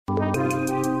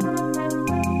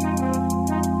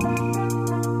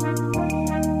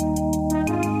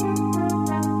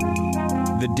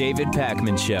The David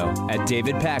Pakman Show at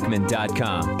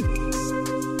davidpakman.com.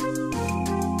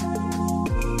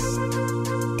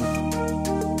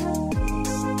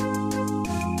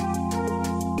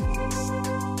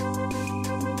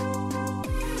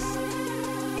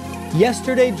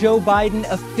 Yesterday, Joe Biden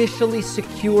officially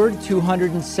secured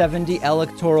 270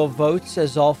 electoral votes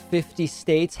as all 50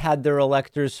 states had their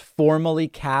electors formally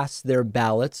cast their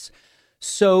ballots.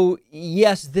 So,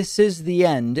 yes, this is the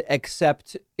end,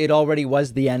 except it already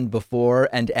was the end before.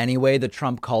 And anyway, the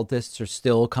Trump cultists are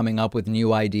still coming up with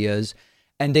new ideas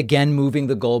and again moving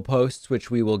the goalposts,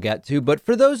 which we will get to. But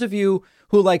for those of you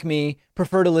who, like me,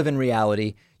 prefer to live in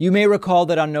reality, you may recall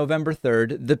that on November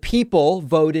 3rd, the people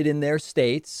voted in their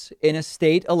states in a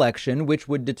state election which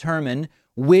would determine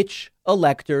which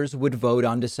electors would vote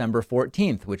on December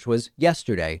 14th, which was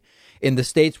yesterday. In the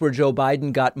states where Joe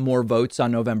Biden got more votes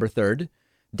on November 3rd,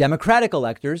 Democratic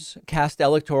electors cast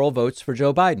electoral votes for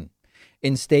Joe Biden.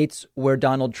 In states where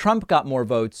Donald Trump got more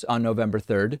votes on November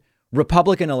 3rd,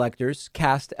 Republican electors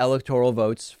cast electoral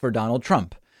votes for Donald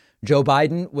Trump. Joe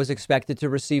Biden was expected to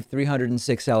receive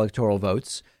 306 electoral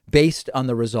votes based on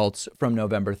the results from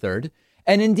November 3rd.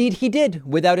 And indeed, he did,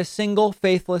 without a single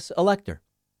faithless elector.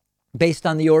 Based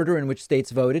on the order in which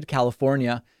states voted,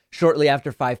 California, shortly after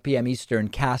 5 p.m. Eastern,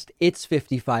 cast its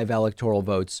 55 electoral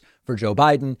votes for Joe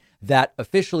Biden. That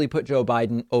officially put Joe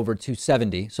Biden over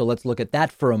 270. So let's look at that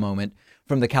for a moment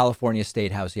from the California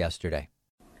State House yesterday.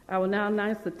 I will now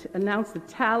announce the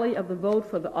tally of the vote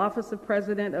for the office of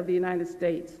President of the United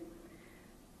States.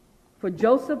 For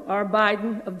Joseph R.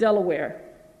 Biden of Delaware,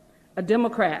 a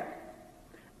Democrat,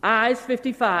 ayes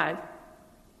 55,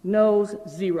 noes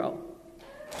 0.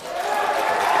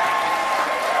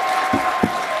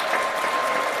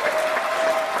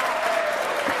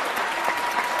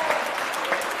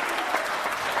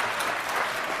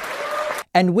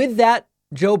 And with that,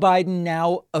 Joe Biden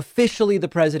now officially the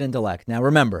president-elect. Now,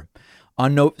 remember,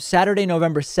 on Saturday,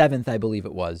 November 7th, I believe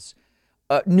it was,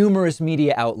 numerous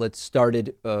media outlets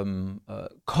started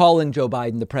calling Joe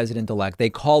Biden the president-elect. They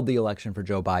called the election for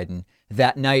Joe Biden.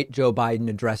 That night, Joe Biden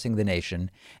addressing the nation.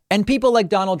 And people like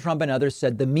Donald Trump and others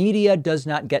said the media does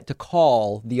not get to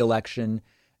call the election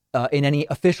in any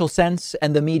official sense,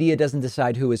 and the media doesn't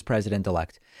decide who is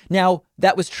president-elect. Now,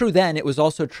 that was true then. It was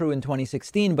also true in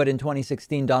 2016. But in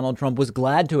 2016, Donald Trump was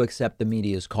glad to accept the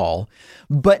media's call.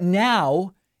 But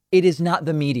now it is not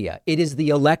the media. It is the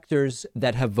electors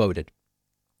that have voted.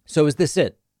 So is this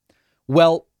it?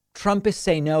 Well, Trumpists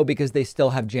say no because they still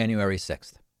have January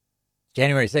 6th.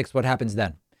 January 6th, what happens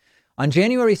then? On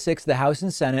January 6th, the House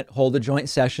and Senate hold a joint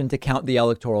session to count the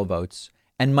electoral votes,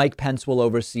 and Mike Pence will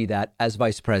oversee that as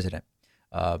vice president.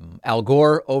 Al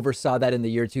Gore oversaw that in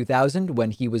the year 2000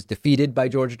 when he was defeated by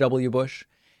George W. Bush,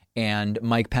 and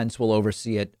Mike Pence will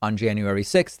oversee it on January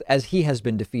 6th as he has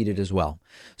been defeated as well.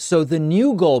 So the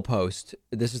new goalpost,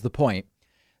 this is the point,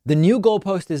 the new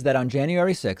goalpost is that on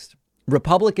January 6th,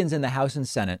 Republicans in the House and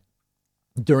Senate,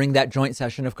 during that joint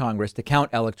session of Congress to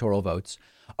count electoral votes,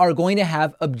 are going to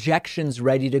have objections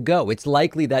ready to go. It's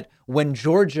likely that when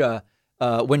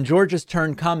Georgia's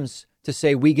turn comes to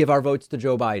say we give our votes to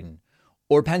Joe Biden,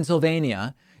 or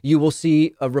Pennsylvania, you will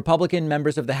see Republican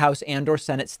members of the House and or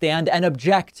Senate stand and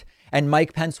object. And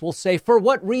Mike Pence will say, for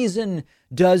what reason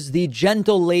does the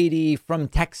gentle lady from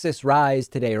Texas rise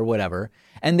today or whatever?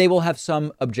 And they will have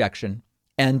some objection.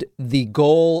 And the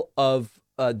goal of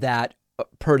that,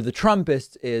 per the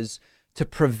Trumpists, is to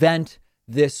prevent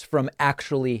this from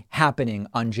actually happening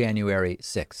on January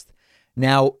 6th.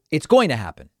 Now, it's going to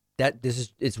happen.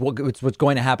 It's what's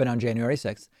going to happen on January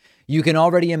 6th. You can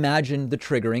already imagine the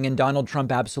triggering, and Donald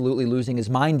Trump absolutely losing his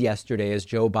mind yesterday as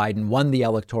Joe Biden won the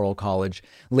Electoral College.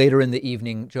 Later in the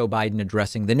evening, Joe Biden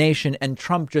addressing the nation, and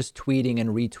Trump just tweeting and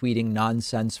retweeting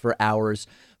nonsense for hours,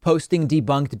 posting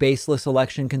debunked baseless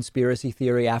election conspiracy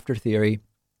theory after theory,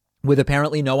 with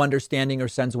apparently no understanding or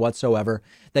sense whatsoever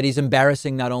that he's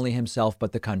embarrassing not only himself,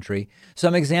 but the country.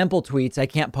 Some example tweets, I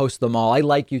can't post them all. I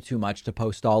like you too much to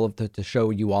post to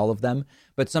show you all of them.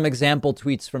 But some example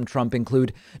tweets from Trump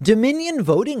include, Dominion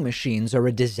voting machines are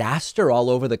a disaster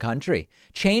all over the country.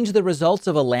 Change the results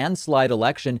of a landslide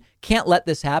election. Can't let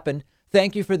this happen.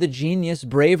 Thank you for the genius,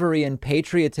 bravery, and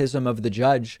patriotism of the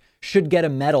judge. Should get a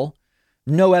medal.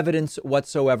 No evidence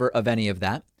whatsoever of any of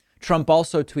that. Trump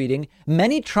also tweeting,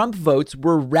 many Trump votes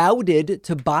were routed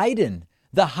to Biden.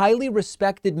 The highly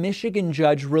respected Michigan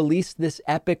judge released this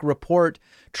epic report,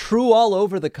 true all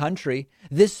over the country.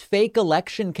 This fake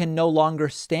election can no longer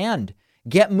stand.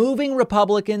 Get moving,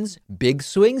 Republicans. Big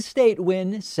swing state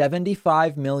win,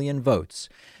 75 million votes.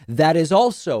 That is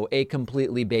also a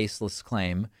completely baseless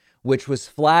claim. which was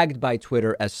flagged by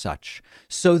Twitter as such.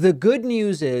 So the good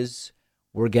news is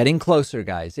we're getting closer,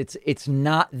 guys. It's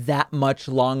not that much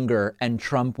longer and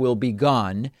Trump will be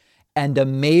gone. And a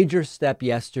major step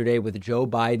yesterday with Joe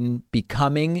Biden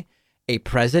becoming a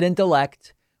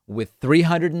president-elect with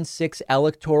 306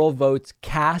 electoral votes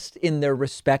cast in their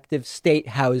respective state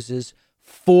houses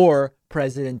for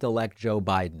President-elect Joe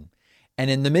Biden. And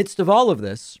in the midst of all of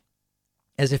this,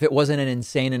 as if it wasn't an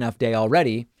insane enough day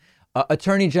already,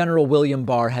 Attorney General William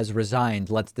Barr has resigned.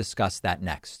 Let's discuss that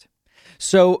next.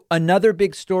 So another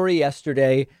big story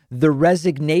yesterday, the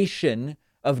resignation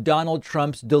of Donald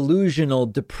Trump's delusional,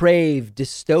 depraved,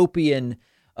 dystopian,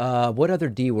 what other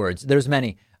D words? There's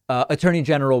many. Attorney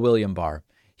General William Barr.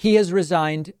 He has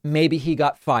resigned. Maybe he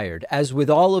got fired. As with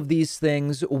all of these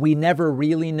things, we never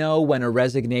really know when a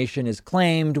resignation is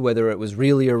claimed, whether it was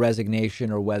really a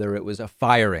resignation or whether it was a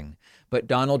firing. But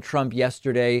Donald Trump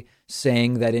yesterday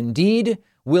saying that indeed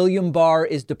William Barr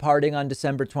is departing on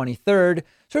December 23rd.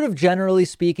 Sort of generally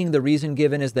speaking, the reason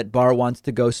given is that Barr wants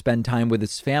to go spend time with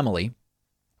his family.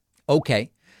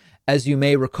 OK, as you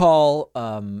may recall,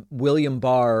 William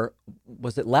Barr,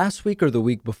 was it last week or the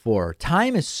week before?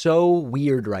 Time is so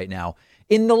weird right now.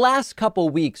 In the last couple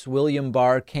weeks, William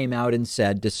Barr came out and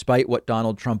said, despite what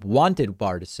Donald Trump wanted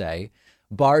Barr to say,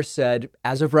 Barr said,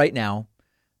 as of right now,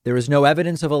 there is no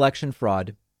evidence of election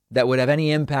fraud that would have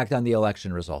any impact on the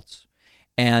election results.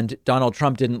 And Donald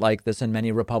Trump didn't like this, and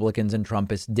many Republicans and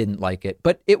Trumpists didn't like it.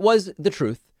 But it was the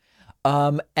truth.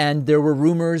 And there were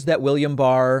rumors that William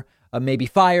Barr may be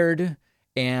fired.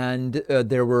 And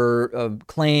there were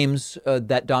claims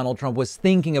that Donald Trump was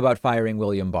thinking about firing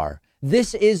William Barr.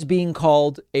 This is being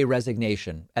called a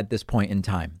resignation at this point in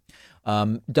time.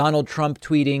 Donald Trump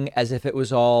tweeting as if it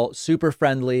was all super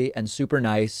friendly and super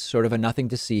nice, sort of a nothing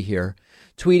to see here.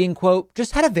 Tweeting, quote,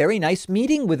 just had a very nice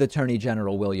meeting with Attorney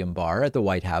General William Barr at the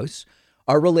White House.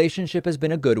 Our relationship has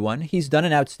been a good one. He's done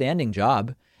an outstanding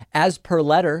job. As per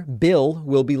letter, Bill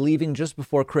will be leaving just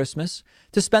before Christmas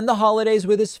to spend the holidays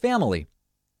with his family.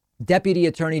 Deputy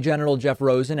Attorney General Jeff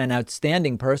Rosen, an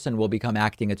outstanding person, will become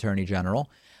acting Attorney General.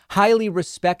 Highly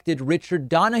respected Richard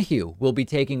Donahue will be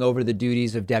taking over the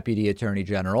duties of Deputy Attorney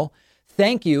General.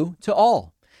 Thank you to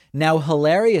all. Now,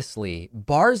 hilariously,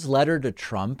 Barr's letter to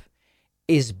Trump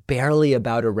is barely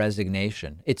about a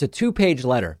resignation. It's a 2-page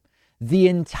letter. The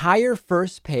entire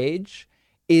first page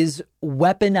is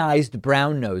weaponized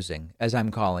brown nosing, as I'm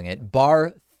calling it.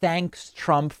 Barr thanks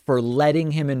Trump for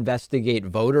letting him investigate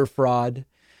voter fraud.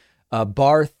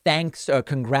 Barr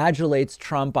congratulates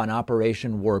Trump on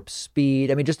Operation Warp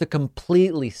Speed. I mean, just a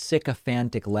completely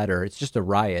sycophantic letter. It's just a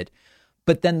riot.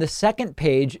 But then the second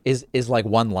page is like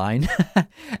one line.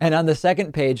 And on the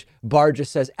second page, Barr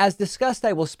just says, as discussed,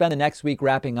 I will spend the next week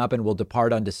wrapping up and will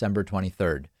depart on December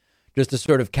 23rd. Just a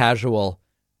sort of casual,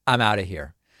 I'm out of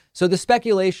here. So the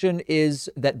speculation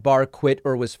is that Barr quit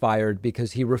or was fired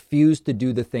because he refused to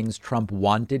do the things Trump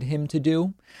wanted him to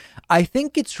do. I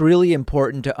think it's really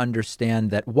important to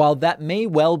understand that while that may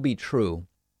well be true,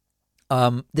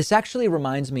 this actually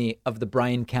reminds me of the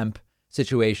Brian Kemp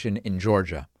situation in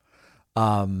Georgia.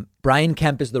 Brian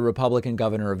Kemp is the Republican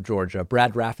governor of Georgia.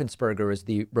 Brad Raffensperger is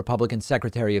the Republican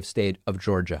Secretary of State of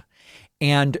Georgia.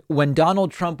 And when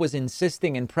Donald Trump was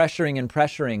insisting and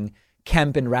pressuring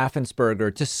Kemp and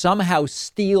Raffensperger to somehow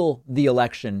steal the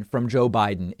election from Joe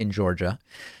Biden in Georgia,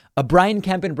 Brian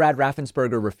Kemp and Brad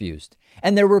Raffensperger refused.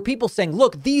 And there were people saying,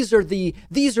 look, these are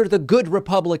the good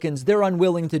Republicans. They're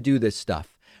unwilling to do this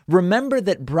stuff. Remember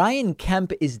that Brian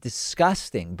Kemp is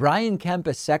disgusting. Brian Kemp,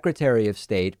 as Secretary of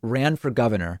State, ran for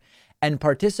governor and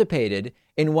participated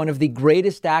in one of the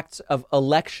greatest acts of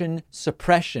election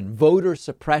suppression, voter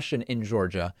suppression in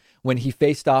Georgia when he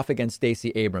faced off against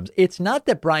Stacey Abrams. It's not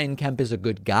that Brian Kemp is a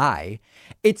good guy.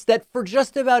 It's that for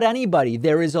just about anybody,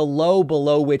 there is a low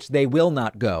below which they will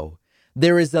not go.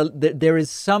 There is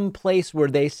some place where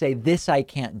they say, this I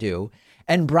can't do.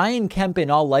 And Brian Kemp, in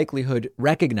all likelihood,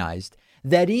 recognized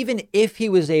that even if he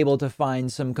was able to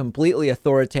find some completely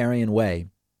authoritarian way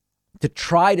to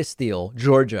try to steal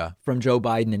Georgia from Joe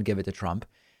Biden and give it to Trump,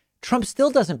 Trump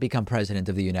still doesn't become president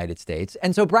of the United States.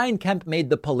 And so Brian Kemp made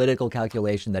the political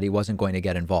calculation that he wasn't going to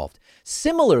get involved.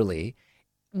 Similarly,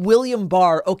 William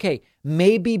Barr, okay,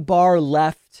 maybe Barr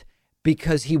left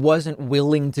because he wasn't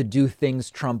willing to do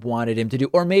things Trump wanted him to do.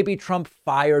 Or maybe Trump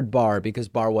fired Barr because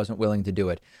Barr wasn't willing to do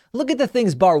it. Look at the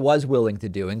things Barr was willing to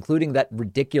do, including that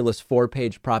ridiculous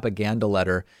 4-page propaganda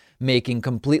letter making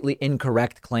completely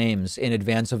incorrect claims in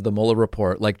advance of the Mueller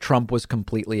report, like Trump was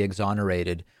completely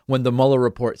exonerated, when the Mueller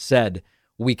report said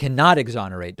we cannot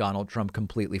exonerate Donald Trump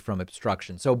completely from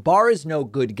obstruction. So Barr is no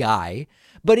good guy,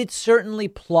 but it's certainly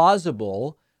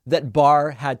plausible that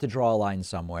Barr had to draw a line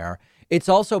somewhere. It's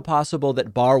also possible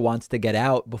that Barr wants to get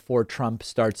out before Trump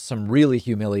starts some really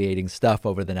humiliating stuff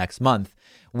over the next month,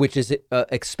 which is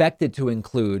expected to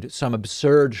include some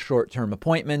absurd short-term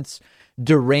appointments,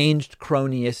 deranged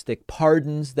cronyistic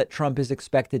pardons that Trump is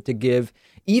expected to give,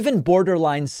 even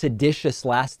borderline seditious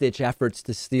last-ditch efforts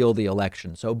to steal the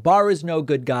election. So Barr is no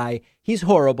good guy. He's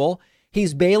horrible.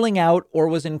 He's bailing out or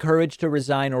was encouraged to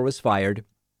resign or was fired.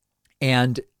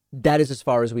 And that is as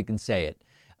far as we can say it.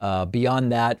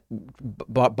 Beyond that,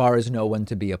 Barr is no one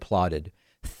to be applauded.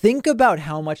 Think about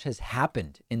how much has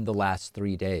happened in the last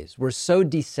 3 days. We're so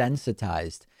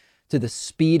desensitized to the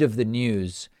speed of the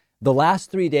news. The last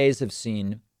 3 days have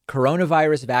seen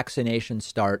coronavirus vaccination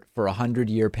start for a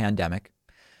 100-year pandemic,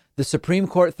 the Supreme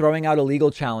Court throwing out a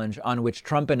legal challenge on which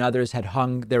Trump and others had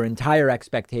hung their entire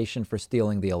expectation for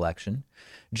stealing the election,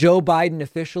 Joe Biden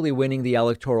officially winning the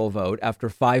electoral vote after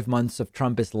 5 months of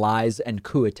Trumpist lies and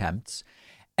coup attempts,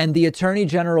 and the Attorney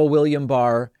General William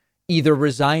Barr either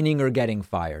resigning or getting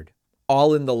fired,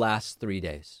 all in the last 3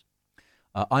 days.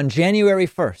 On January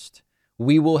 1st,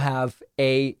 we will have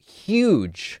a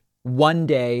huge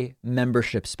one-day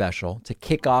membership special to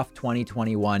kick off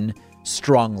 2021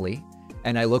 strongly.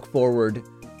 And I look forward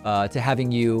to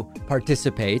having you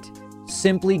participate.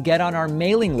 Simply get on our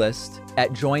mailing list at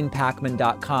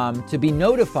joinpakman.com to be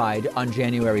notified on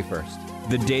January 1st.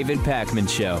 The David Pakman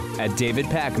Show at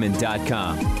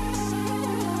davidpakman.com.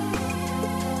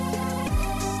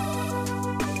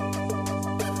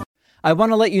 I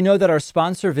want to let you know that our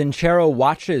sponsor, Vincero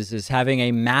Watches, is having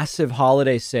a massive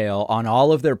holiday sale on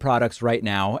all of their products right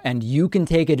now, and you can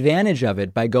take advantage of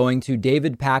it by going to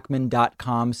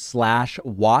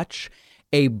davidpakman.com/watch.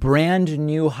 A brand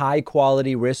new high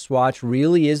quality wristwatch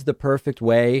really is the perfect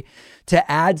way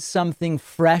to add something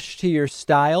fresh to your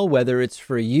style, whether it's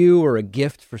for you or a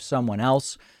gift for someone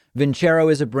else. Vincero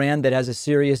is a brand that has a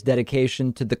serious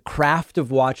dedication to the craft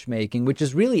of watchmaking, which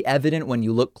is really evident when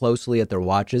you look closely at their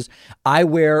watches. I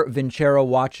wear Vincero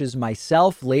watches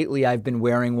myself. Lately, I've been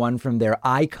wearing one from their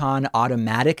Icon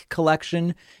Automatic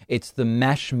collection. It's the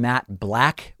mesh matte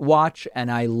black watch, and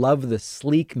I love the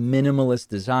sleek, minimalist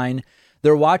design.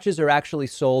 Their watches are actually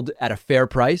sold at a fair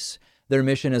price. Their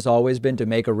mission has always been to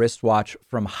make a wristwatch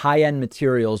from high-end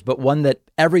materials, but one that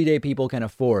everyday people can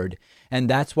afford. And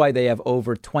that's why they have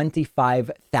over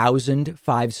 25,000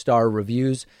 five-star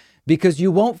reviews, because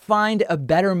you won't find a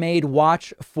better-made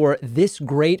watch for this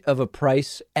great of a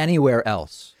price anywhere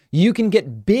else. You can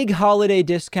get big holiday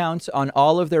discounts on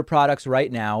all of their products right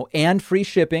now and free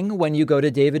shipping when you go to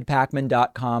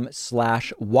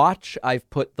davidpakman.com/watch. I've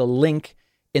put the link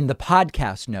in the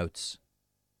podcast notes.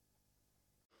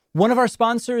 One of our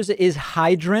sponsors is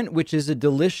Hydrant, which is a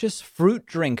delicious fruit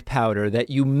drink powder that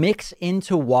you mix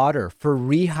into water for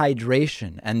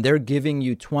rehydration, and they're giving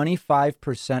you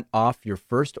 25% off your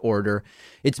first order.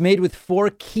 It's made with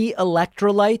 4 key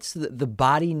electrolytes that the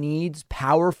body needs,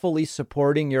 powerfully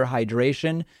supporting your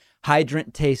hydration.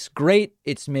 Hydrant tastes great.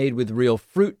 It's made with real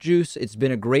fruit juice. It's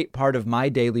been a great part of my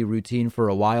daily routine for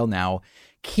a while now.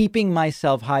 Keeping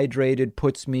myself hydrated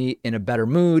puts me in a better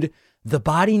mood. The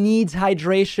body needs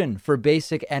hydration for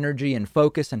basic energy and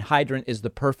focus, and Hydrant is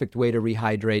the perfect way to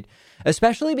rehydrate,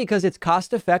 especially because it's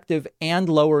cost-effective and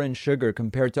lower in sugar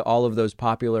compared to all of those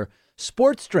popular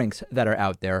sports drinks that are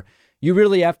out there. You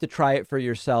really have to try it for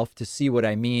yourself to see what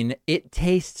I mean. It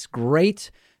tastes great.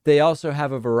 They also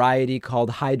have a variety called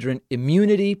Hydrant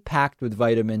Immunity, packed with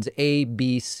vitamins A,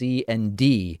 B, C, and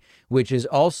D, which is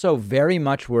also very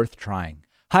much worth trying.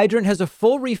 Hydrant has a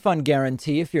full refund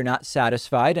guarantee if you're not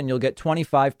satisfied, and you'll get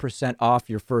 25% off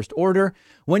your first order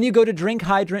when you go to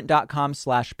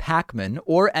drinkhydrant.com/Pakman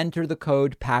or enter the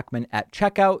code Pakman at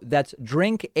checkout. That's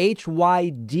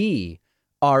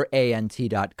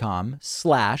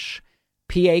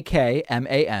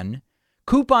drinkhydrant.com/PAKMAN.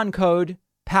 Coupon code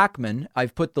Pakman.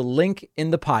 I've put the link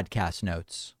in the podcast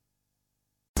notes.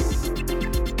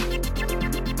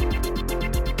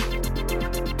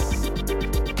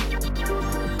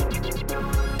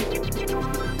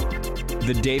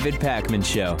 The David Pakman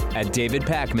Show at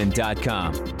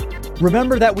davidpakman.com.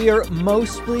 Remember that we are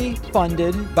mostly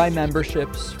funded by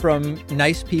memberships from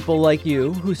nice people like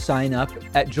you who sign up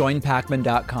at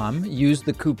joinpakman.com. Use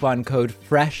the coupon code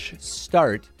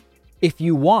FRESHSTART if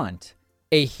you want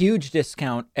a huge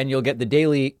discount, and you'll get the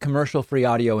daily commercial-free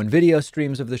audio and video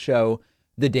streams of the show,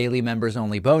 the daily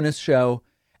members-only bonus show,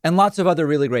 and lots of other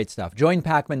really great stuff.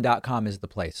 Joinpakman.com is the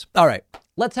place. All right,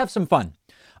 let's have some fun.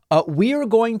 We are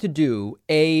going to do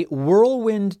a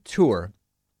whirlwind tour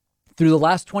through the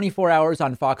last 24 hours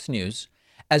on Fox News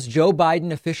as Joe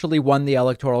Biden officially won the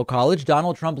Electoral College.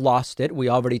 Donald Trump lost it. We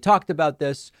already talked about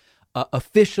this.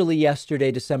 Officially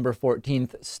yesterday, December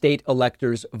 14th, state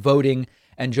electors voting,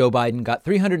 and Joe Biden got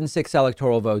 306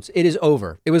 electoral votes. It is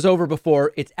over. It was over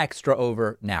before. It's extra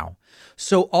over now.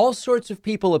 So all sorts of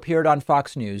people appeared on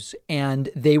Fox News, and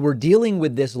they were dealing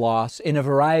with this loss in a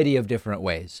variety of different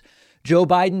ways. Joe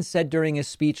Biden said during his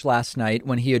speech last night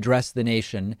when he addressed the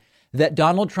nation that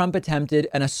Donald Trump attempted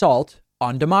an assault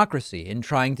on democracy in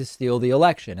trying to steal the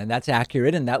election. And that's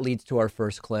accurate. And that leads to our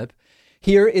first clip.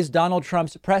 Here is Donald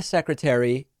Trump's press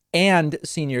secretary and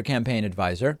senior campaign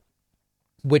advisor.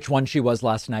 Which one she was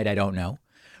last night, I don't know.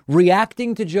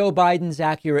 Reacting to Joe Biden's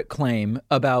accurate claim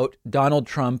about Donald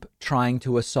Trump trying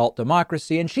to assault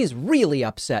democracy. And she's really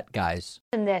upset, guys.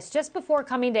 In this, just before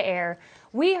coming to air,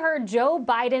 we heard Joe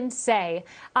Biden say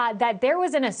that there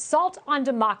was an assault on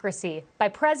democracy by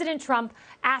President Trump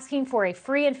asking for a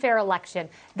free and fair election.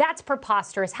 That's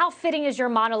preposterous. How fitting is your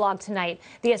monologue tonight?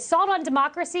 The assault on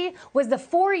democracy was the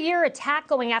 4-year attack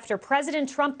going after President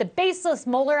Trump, the baseless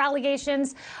Mueller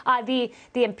allegations, the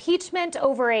impeachment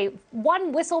over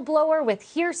one whistleblower with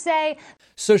hearsay.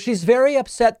 So she's very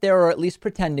upset there, or at least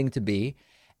pretending to be.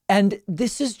 And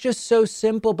this is just so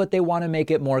simple, but they want to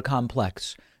make it more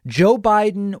complex. Joe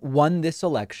Biden won this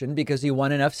election because he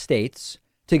won enough states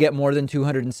to get more than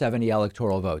 270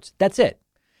 electoral votes. That's it.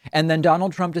 And then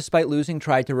Donald Trump, despite losing,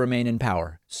 tried to remain in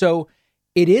power. So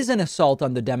it is an assault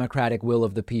on the democratic will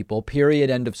of the people, period,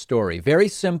 end of story. Very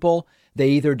simple. They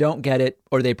either don't get it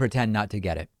or they pretend not to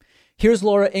get it. Here's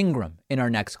Laura Ingraham in our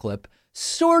next clip,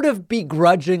 sort of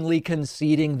begrudgingly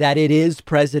conceding that it is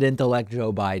President-elect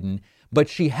Joe Biden, but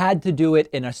she had to do it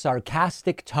in a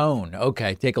sarcastic tone.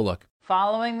 Okay, take a look.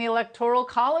 Following the Electoral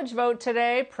College vote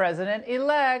today,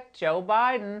 President-elect Joe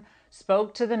Biden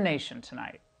spoke to the nation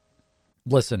tonight.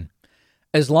 Listen,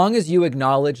 as long as you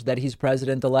acknowledge that he's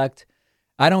president-elect,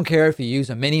 I don't care if you use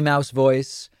a Minnie Mouse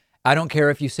voice. I don't care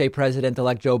if you say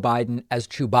President-elect Joe Biden as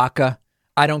Chewbacca.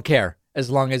 I don't care, as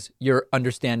long as you're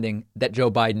understanding that Joe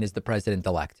Biden is the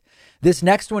president-elect. This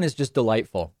next one is just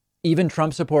delightful. Even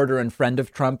Trump supporter and friend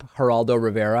of Trump, Geraldo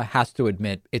Rivera, has to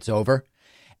admit it's over.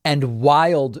 And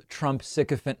wild Trump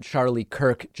sycophant Charlie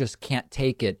Kirk just can't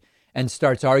take it and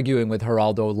starts arguing with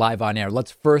Geraldo live on air.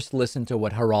 Let's first listen to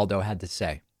what Geraldo had to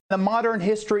say. The modern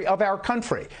history of our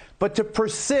country, but to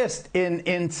persist in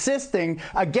insisting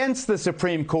against the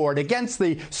Supreme Court, against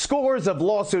the scores of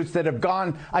lawsuits that have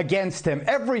gone against him,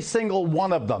 every single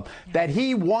one of them, that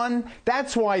he won.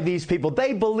 That's why these people,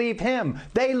 they believe him.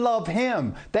 They love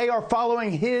him. They are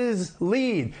following his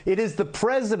lead. It is the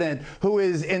president who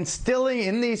is instilling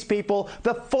in these people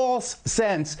the false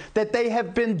sense that they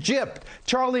have been gypped.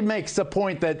 Charlie makes the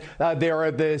point that there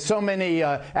are so many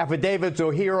affidavits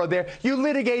or here or there. You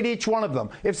litigate each one of them.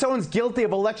 If someone's guilty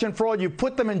of election fraud, you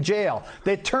put them in jail.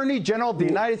 The Attorney General of the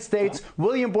United States,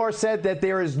 William Barr, said that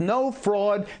there is no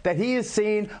fraud that he has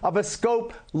seen of a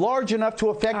scope large enough to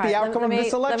affect the outcome of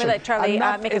this election. Let me let Charlie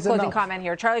make a closing comment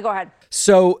here. Charlie, go ahead.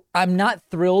 So I'm not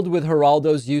thrilled with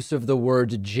Geraldo's use of the word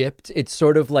gypped. It's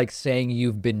sort of like saying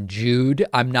you've been Jewed.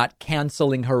 I'm not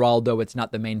canceling Geraldo. It's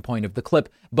not the main point of the clip,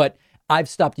 but I've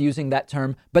stopped using that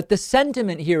term. But the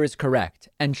sentiment here is correct.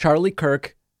 And Charlie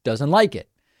Kirk doesn't like it.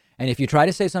 And if you try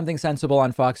to say something sensible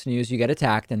on Fox News, you get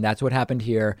attacked. And that's what happened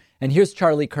here. And here's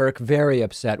Charlie Kirk very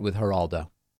upset with Geraldo.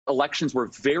 Elections were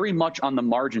very much on the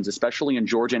margins, especially in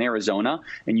Georgia and Arizona,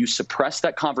 and you suppress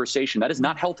that conversation. That is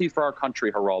not healthy for our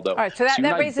country, Geraldo. All right, so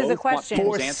that raises a question.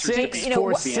 For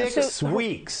 6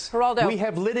 weeks, Geraldo, we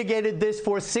have litigated this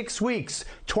for 6 weeks.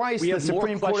 Twice the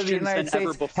Supreme Court of the United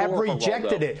States have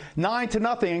rejected it,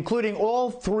 9-0, including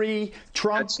all 3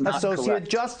 Trump associate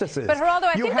justices. But Geraldo,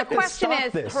 I think the question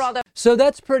is, Geraldo. So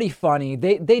that's pretty funny.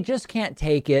 They just can't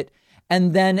take it.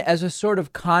 And then as a sort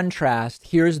of contrast,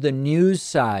 here's the news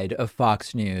side of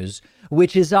Fox News,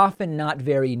 which is often not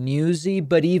very newsy,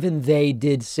 but even they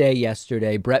did say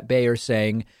yesterday, Bret Baier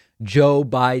saying, Joe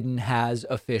Biden has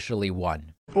officially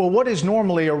won. Well, what is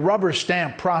normally a rubber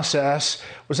stamp process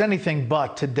was anything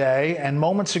but today. And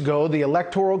moments ago, the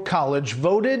Electoral College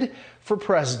voted for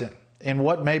president in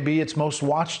what may be its most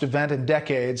watched event in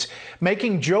decades,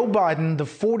 making Joe Biden the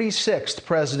 46th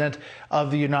president of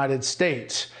the United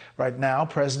States. Right now,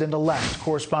 President-elect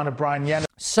correspondent Brian Yenna.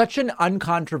 Such an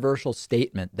uncontroversial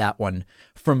statement, that one,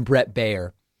 from Bret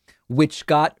Baier, which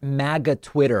got MAGA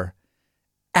Twitter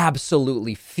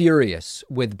absolutely furious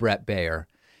with Bret Baier.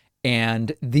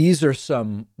 And these are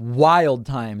some wild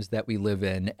times that we live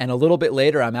in. And a little bit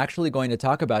later, I'm actually going to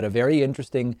talk about a very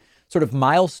interesting sort of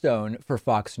milestone for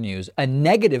Fox News, a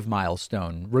negative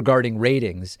milestone regarding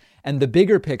ratings. And the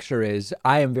bigger picture is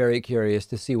I am very curious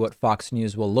to see what Fox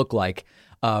News will look like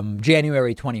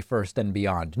January 21st and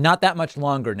beyond. Not that much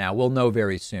longer now. We'll know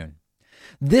very soon.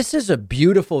 This is a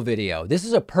beautiful video. This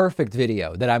is a perfect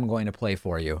video that I'm going to play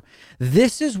for you.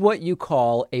 This is what you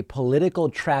call a political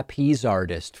trapeze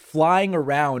artist flying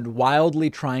around wildly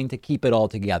trying to keep it all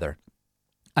together.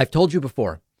 I've told you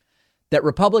before that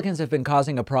Republicans have been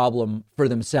causing a problem for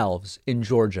themselves in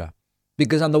Georgia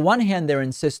because on the one hand, they're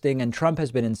insisting, and Trump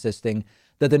has been insisting,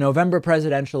 that the November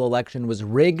presidential election was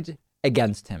rigged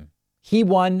against him. He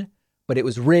won, but it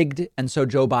was rigged, and so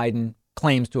Joe Biden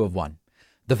claims to have won.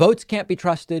 The votes can't be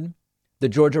trusted. The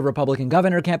Georgia Republican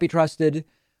governor can't be trusted.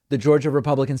 The Georgia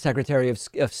Republican Secretary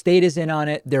of State is in on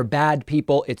it. They're bad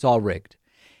people. It's all rigged.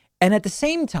 And at the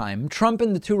same time, Trump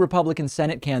and the two Republican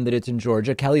Senate candidates in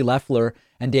Georgia, Kelly Loeffler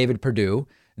and David Perdue,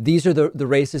 these are the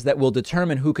races that will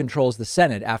determine who controls the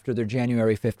Senate after their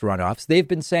January 5th runoffs. They've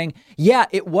been saying, yeah,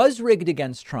 it was rigged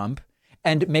against Trump,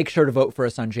 and make sure to vote for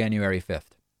us on January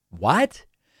 5th. What?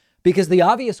 Because the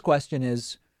obvious question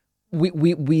is,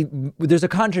 there's a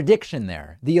contradiction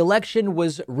there. The election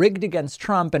was rigged against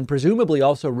Trump and presumably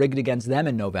also rigged against them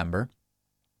in November.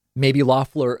 Maybe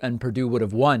Loeffler and Perdue would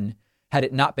have won had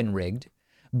it not been rigged.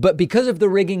 But because of the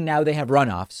rigging, now they have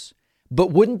runoffs.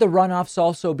 But wouldn't the runoffs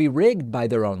also be rigged by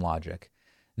their own logic?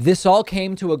 This all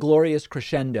came to a glorious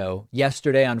crescendo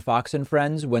yesterday on Fox and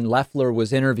Friends when Loeffler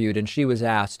was interviewed and she was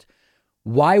asked,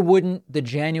 why wouldn't the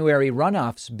January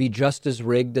runoffs be just as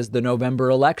rigged as the November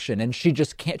election? And she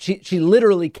just can't, she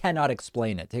literally cannot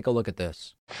explain it. Take a look at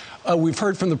this. We've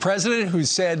heard from the president who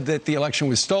said that the election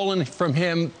was stolen from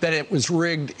him, that it was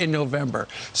rigged in November.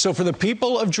 So for the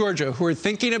people of Georgia who are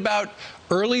thinking about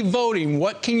early voting,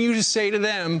 what can you say to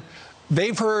them?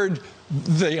 They've heard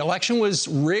the election was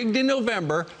rigged in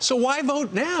November, so why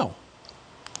vote now?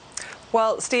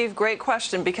 Well, Steve, great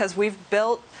question, because we've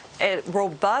built a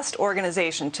robust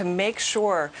organization to make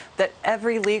sure that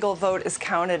every legal vote is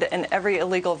counted and every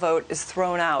illegal vote is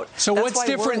thrown out. So what's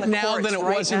different now than it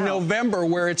was in November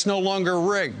where it's no longer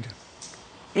rigged?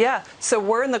 Yeah, so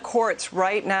we're in the courts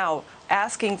right now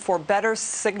asking for better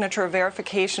signature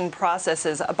verification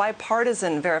processes, a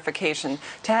bipartisan verification,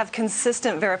 to have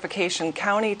consistent verification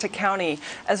county to county,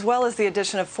 as well as the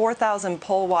addition of 4,000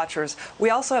 poll watchers. We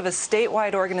also have a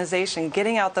statewide organization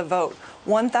getting out the vote.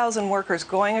 1,000 workers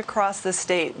going across the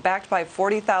state, backed by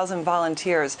 40,000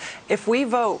 volunteers. If we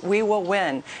vote, we will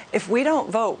win. If we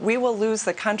don't vote, we will lose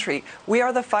the country. We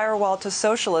are the firewall to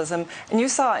socialism. And you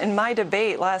saw in my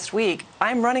debate last week,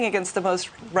 I'm running against the most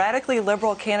radically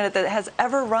liberal candidate that has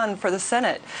ever run for the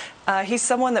Senate. He's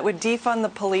someone that would defund the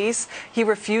police. He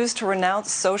refused to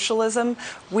renounce socialism.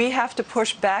 We have to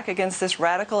push back against this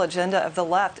radical agenda of the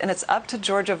left, and it's up to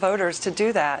Georgia voters to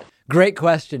do that. Great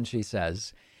question, she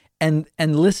says. And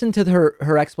listen to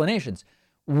her explanations.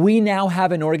 We now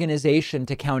have an organization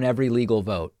to count every legal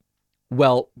vote.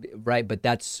 Well, right, but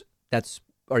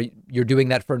you're doing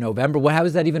that for November. Well, how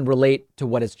does that even relate to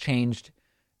what has changed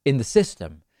in the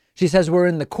system? She says we're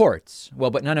in the courts.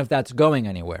 Well, but none of that's going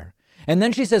anywhere. And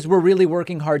then she says we're really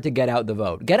working hard to get out the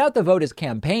vote. Get out the vote is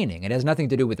campaigning. It has nothing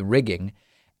to do with rigging.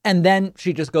 And then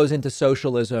she just goes into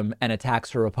socialism and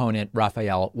attacks her opponent,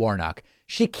 Raphael Warnock.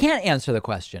 She can't answer the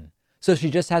question. So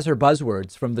she just has her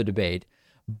buzzwords from the debate.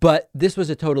 But this was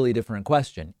a totally different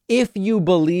question. If you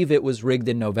believe it was rigged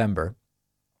in November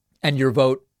and your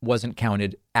vote wasn't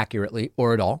counted accurately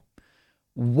or at all,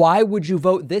 why would you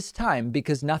vote this time?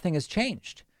 Because nothing has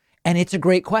changed. And it's a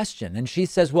great question. And she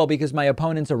says, well, because my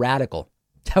opponent's a radical.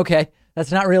 Okay,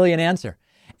 that's not really an answer.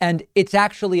 And it's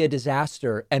actually a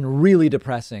disaster and really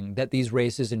depressing that these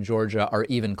races in Georgia are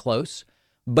even close,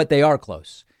 but they are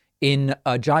close. In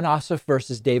Jon Ossoff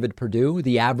versus David Perdue,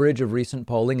 the average of recent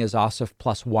polling is Ossoff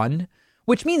 +1,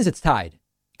 which means it's tied.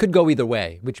 Could go either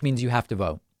way, which means you have to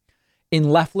vote. In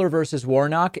Loeffler versus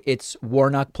Warnock, it's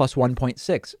Warnock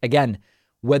 +1.6. Again,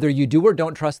 whether you do or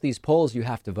don't trust these polls, you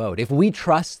have to vote. If we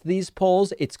trust these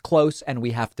polls, it's close and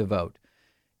we have to vote.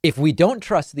 If we don't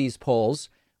trust these polls,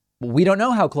 we don't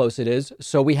know how close it is,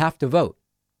 so we have to vote.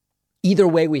 Either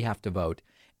way, we have to vote.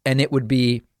 And it would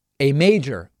be a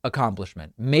major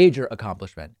accomplishment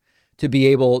to be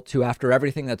able to, after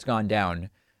everything that's gone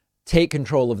down, take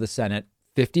control of the Senate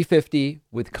 50-50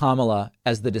 with Kamala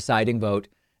as the deciding vote.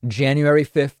 January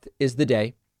 5th is the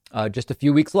day, just a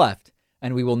few weeks left,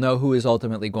 and we will know who is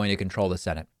ultimately going to control the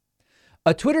Senate.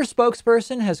 A Twitter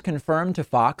spokesperson has confirmed to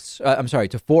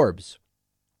Forbes,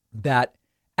 that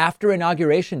after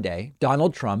Inauguration Day,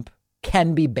 Donald Trump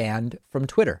can be banned from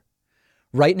Twitter.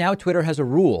 Right now, Twitter has a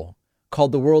rule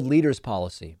called the World Leaders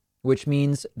Policy, which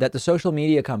means that the social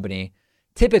media company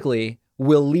typically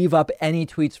will leave up any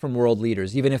tweets from world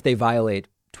leaders, even if they violate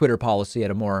Twitter policy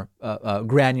at a more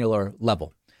granular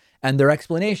level. And their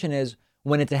explanation is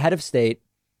when it's a head of state,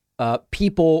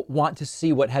 people want to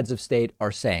see what heads of state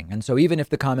are saying. And so even if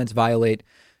the comments violate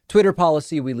Twitter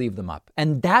policy, we leave them up.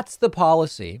 And that's the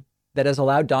policy that has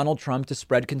allowed Donald Trump to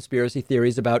spread conspiracy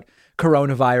theories about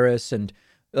coronavirus and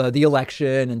the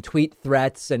election and tweet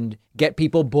threats and get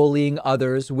people bullying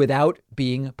others without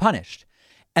being punished.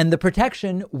 And the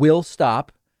protection will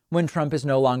stop when Trump is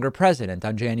no longer president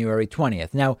on January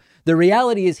 20th. Now, the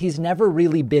reality is he's never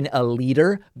really been a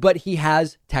leader, but he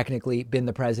has technically been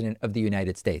the president of the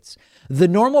United States. The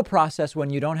normal process when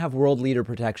you don't have world leader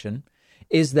protection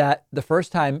is that the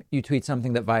first time you tweet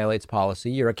something that violates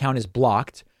policy, your account is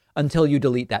blocked until you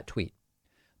delete that tweet.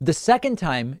 The second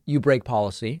time you break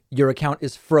policy, your account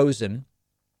is frozen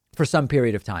for some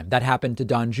period of time. That happened to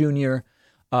Don Jr.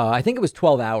 I think it was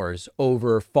 12 hours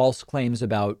over false claims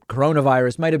about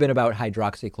coronavirus, might have been about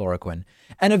hydroxychloroquine.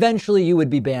 And eventually you would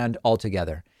be banned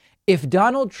altogether. If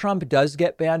Donald Trump does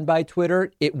get banned by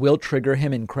Twitter, it will trigger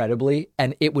him incredibly,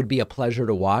 and it would be a pleasure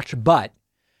to watch. But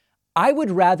I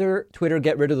would rather Twitter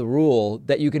get rid of the rule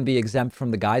that you can be exempt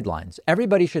from the guidelines.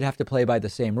 Everybody should have to play by the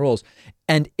same rules.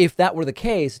 And if that were the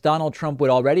case, Donald Trump would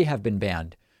already have been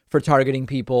banned for targeting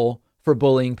people, for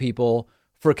bullying people,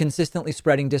 for consistently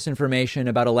spreading disinformation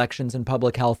about elections and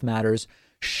public health matters.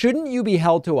 Shouldn't you be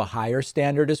held to a higher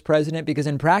standard as president? Because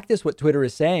in practice, what Twitter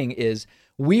is saying is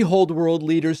we hold world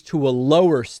leaders to a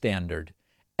lower standard.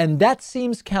 And that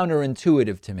seems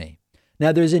counterintuitive to me.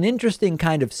 Now, there's an interesting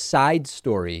kind of side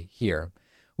story here,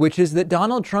 which is that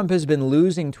Donald Trump has been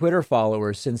losing Twitter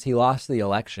followers since he lost the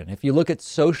election. If you look at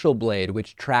Social Blade,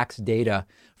 which tracks data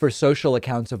for social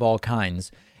accounts of all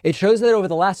kinds, it shows that over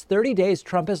the last 30 days,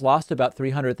 Trump has lost about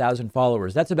 300,000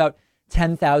 followers. That's about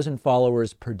 10,000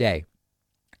 followers per day.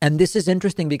 And this is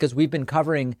interesting because we've been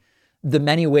covering the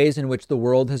many ways in which the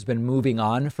world has been moving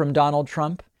on from Donald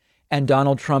Trump. And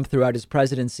Donald Trump, throughout his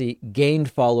presidency, gained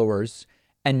followers.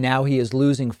 And now he is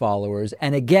losing followers.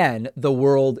 And again, the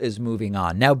world is moving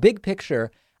on. Now, big picture,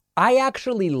 I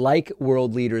actually like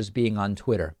world leaders being on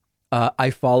Twitter. I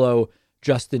follow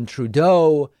Justin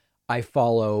Trudeau. I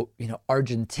follow,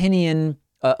 Argentinian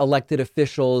elected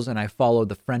officials, and I follow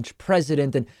the French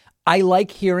president. And I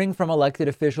like hearing from elected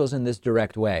officials in this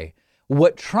direct way.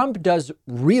 What Trump does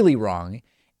really wrong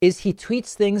is he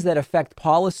tweets things that affect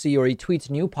policy, or he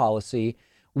tweets new policy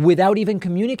without even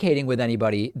communicating with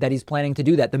anybody that he's planning to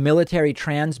do that. The military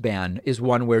trans ban is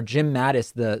one where Jim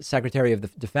Mattis, the Secretary of the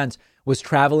Defense, was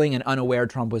traveling and unaware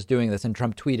Trump was doing this, and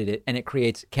Trump tweeted it, and it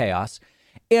creates chaos.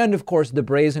 And of course, the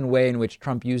brazen way in which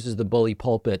Trump uses the bully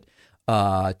pulpit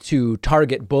to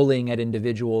target bullying at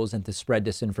individuals and to spread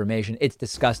disinformation. It's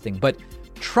disgusting. But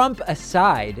Trump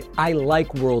aside, I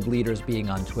like world leaders being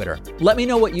on Twitter. Let me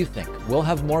know what you think. We'll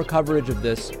have more coverage of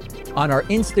this on our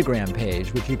Instagram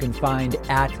page, which you can find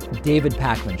at David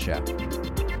Pakman Show.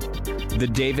 The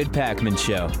David Pakman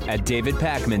Show at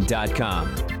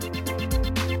davidpakman.com.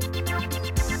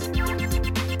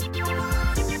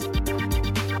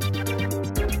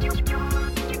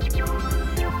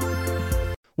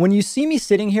 When you see me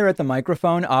sitting here at the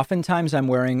microphone, oftentimes I'm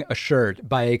wearing a shirt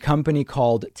by a company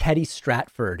called Teddy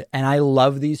Stratford. And I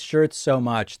love these shirts so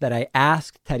much that I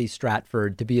asked Teddy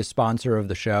Stratford to be a sponsor of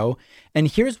the show. And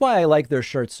here's why I like their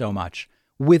shirts so much.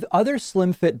 With other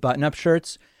slim fit button-up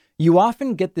shirts, you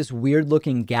often get this weird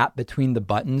looking gap between the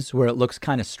buttons where it looks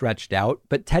kind of stretched out.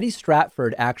 But Teddy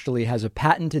Stratford actually has a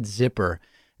patented zipper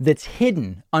that's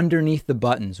hidden underneath the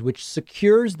buttons, which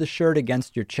secures the shirt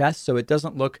against your chest so it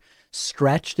doesn't look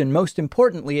stretched. And most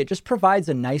importantly, it just provides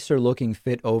a nicer looking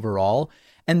fit overall.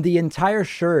 And the entire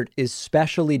shirt is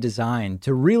specially designed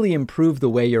to really improve the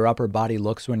way your upper body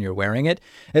looks when you're wearing it.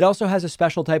 It also has a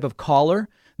special type of collar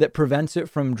that prevents it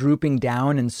from drooping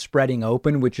down and spreading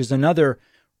open, which is another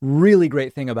really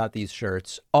great thing about these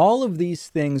shirts. All of these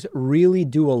things really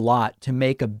do a lot to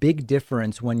make a big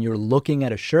difference when you're looking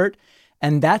at a shirt.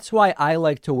 And that's why I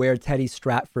like to wear Teddy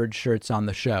Stratford shirts on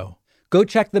the show. Go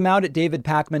check them out at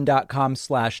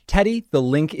davidpakman.com/Teddy. The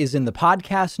link is in the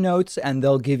podcast notes, and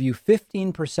they'll give you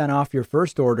 15% off your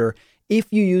first order if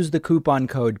you use the coupon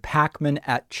code PAKMAN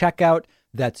at checkout.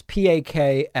 That's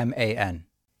PAKMAN.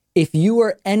 If you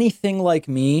are anything like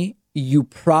me, you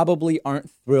probably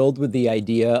aren't thrilled with the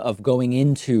idea of going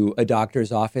into a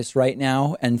doctor's office right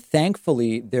now. And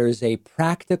thankfully, there's a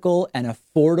practical and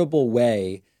affordable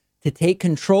way to take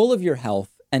control of your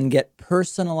health and get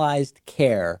personalized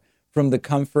care from the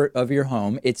comfort of your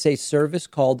home. It's a service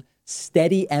called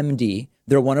SteadyMD.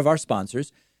 They're one of our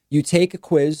sponsors. You take a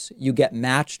quiz, you get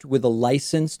matched with a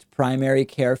licensed primary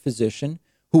care physician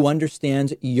who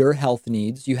understands your health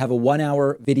needs. You have a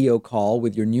 1-hour video call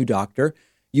with your new doctor.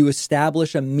 You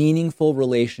establish a meaningful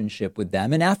relationship with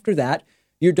them. And after that,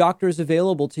 Your doctor is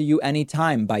available to you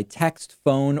anytime by text,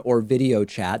 phone, or video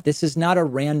chat. This is not a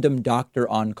random doctor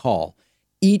on call.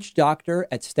 Each doctor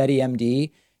at SteadyMD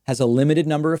has a limited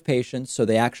number of patients, so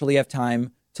they actually have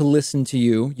time to listen to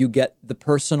you. You get the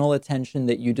personal attention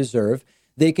that you deserve.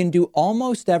 They can do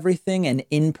almost everything an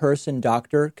in-person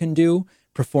doctor can do: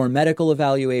 perform medical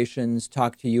evaluations,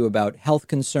 talk to you about health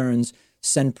concerns,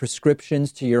 send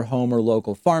prescriptions to your home or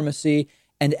local pharmacy,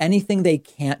 and anything they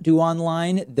can't do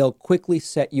online, they'll quickly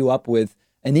set you up with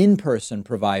an in-person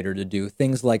provider to do,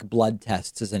 things like blood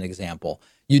tests, as an example.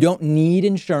 You don't need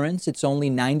insurance. It's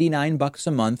only $99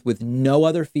 a month with no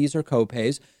other fees or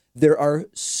copays. There are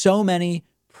so many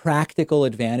practical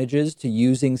advantages to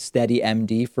using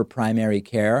SteadyMD for primary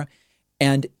care,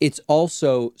 and it's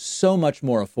also so much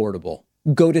more affordable.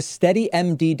 Go to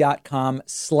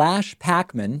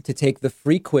steadymd.com/Pacman to take the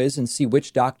free quiz and see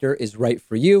which doctor is right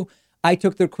for you. I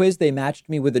took their quiz. They matched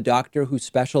me with a doctor who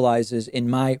specializes in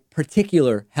my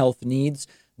particular health needs.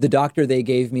 The doctor they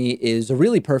gave me is a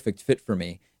really perfect fit for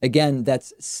me. Again,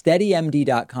 that's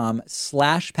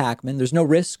steadymd.com/Pacman. There's no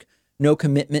risk, no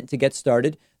commitment to get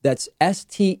started. That's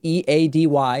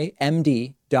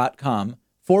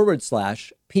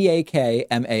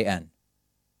STEADYMD.com/PAKMAN.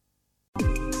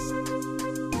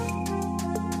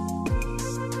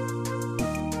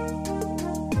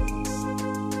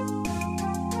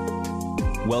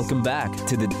 Welcome back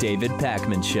to the David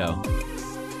Pakman Show.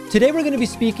 Today we're going to be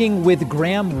speaking with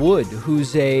Graham Wood,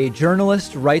 who's a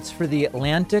journalist, writes for The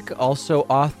Atlantic, also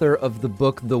author of the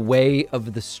book The Way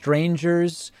of the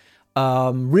Strangers.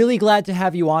 Really glad to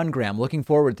have you on, Graham. Looking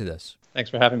forward to this. Thanks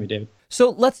for having me, David. So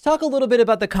let's talk a little bit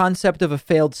about the concept of a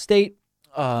failed state.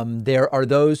 There are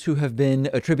those who have been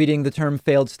attributing the term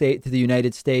failed state to the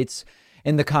United States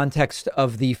in the context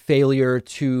of the failure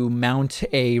to mount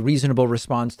a reasonable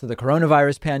response to the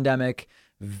coronavirus pandemic,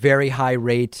 very high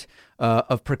rate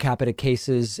of per capita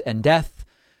cases and death.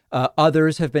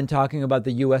 Others have been talking about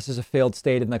the U.S. as a failed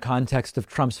state in the context of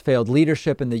Trump's failed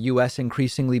leadership and the U.S.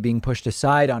 increasingly being pushed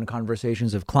aside on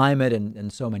conversations of climate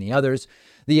and so many others.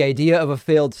 The idea of a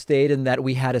failed state in that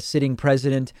we had a sitting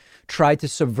president try to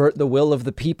subvert the will of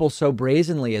the people so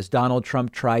brazenly as Donald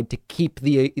Trump tried to keep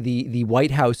the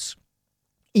White House,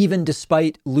 even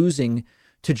despite losing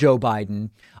to Joe Biden.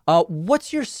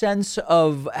 What's your sense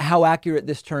of how accurate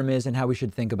this term is and how we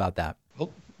should think about that?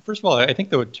 Well, first of all, I think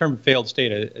the term failed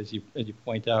state, as you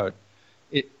point out,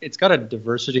 it's got a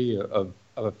diversity of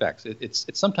effects. It's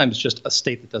sometimes just a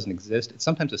state that doesn't exist. It's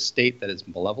sometimes a state that is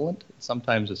malevolent. It's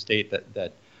sometimes a state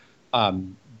that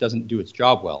doesn't do its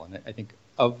job well. And I think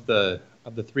of the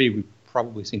three, we've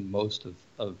probably seen most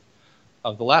of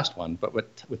the last one, but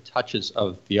with touches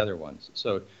of the other ones.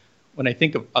 So when I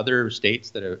think of other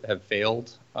states that have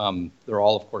failed, they're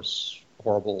all, of course,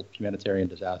 horrible humanitarian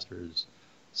disasters.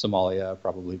 Somalia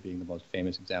probably being the most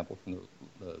famous example from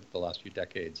the last few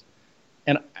decades.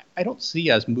 And I don't see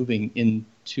us moving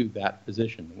into that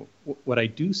position. What I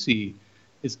do see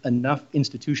is enough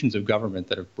institutions of government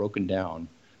that have broken down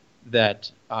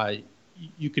that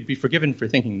you could be forgiven for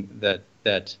thinking that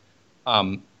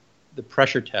the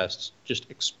pressure tests just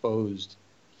exposed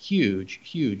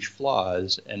huge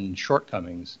flaws and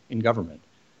shortcomings in government.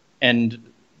 And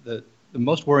the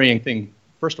most worrying thing,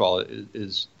 first of all,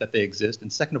 is that they exist.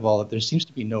 And second of all, that there seems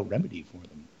to be no remedy for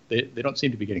them. They don't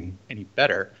seem to be getting any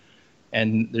better.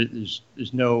 And there's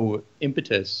no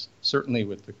impetus, certainly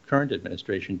with the current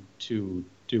administration, to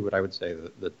do what I would say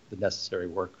the necessary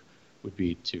work would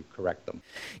be to correct them.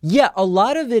 Yeah, a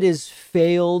lot of it is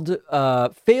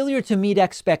failure to meet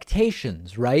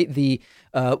expectations, right?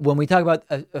 When we talk about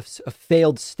a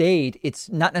failed state, it's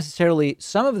not necessarily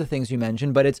some of the things you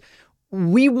mentioned, but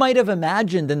we might have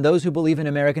imagined, and those who believe in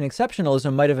American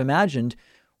exceptionalism might have imagined,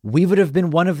 we would have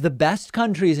been one of the best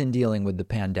countries in dealing with the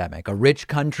pandemic, a rich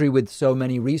country with so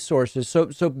many resources. So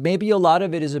maybe a lot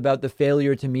of it is about the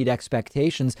failure to meet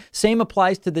expectations. Same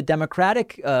applies to the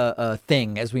Democratic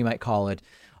thing, as we might call it,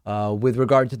 with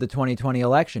regard to the 2020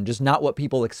 election, just not what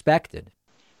people expected.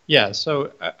 Yeah,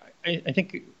 so I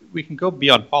think we can go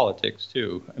beyond politics,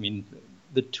 too. I mean,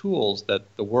 the tools that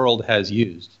the world has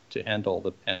used to handle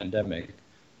the pandemic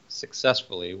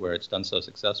successfully, where it's done so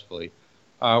successfully,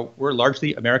 were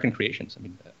largely American creations. I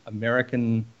mean,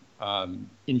 American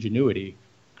ingenuity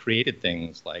created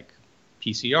things like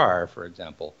PCR, for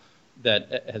example,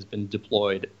 that has been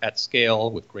deployed at scale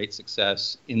with great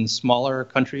success in smaller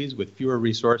countries with fewer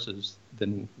resources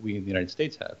than we in the United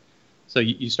States have. So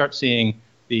you start seeing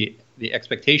the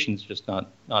expectations just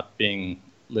not being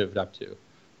lived up to.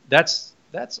 That's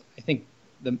I think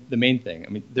the main thing. I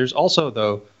mean, there's also,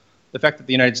 though, the fact that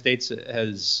the United States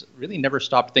has really never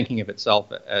stopped thinking of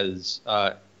itself as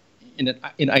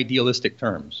in idealistic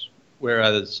terms,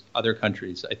 whereas other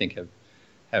countries, I think,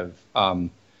 have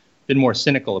been more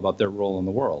cynical about their role in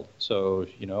the world. So,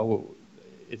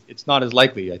 it's not as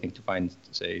likely, I think, to find,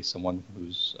 say, someone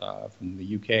who's from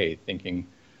the UK thinking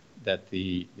that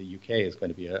the UK is going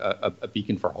to be a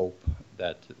beacon for hope,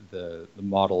 that the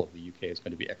model of the UK is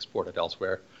going to be exported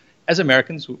elsewhere. As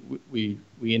Americans, we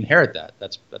inherit that.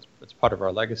 That's part of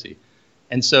our legacy.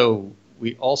 And so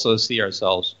we also see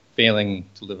ourselves failing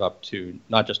to live up to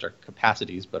not just our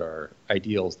capacities, but our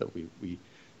ideals that we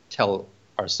tell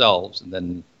ourselves and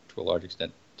then, to a large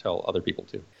extent, tell other people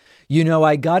too.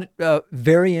 I got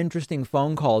very interesting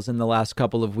phone calls in the last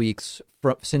couple of weeks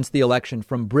since the election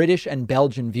from British and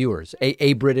Belgian viewers,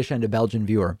 a British and a Belgian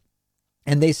viewer.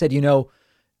 And they said,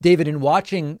 David, in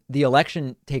watching the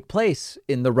election take place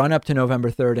in the run up to November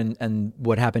 3rd and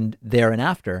what happened there and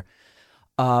after,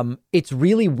 it's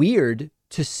really weird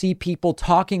to see people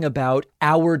talking about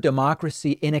our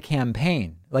democracy in a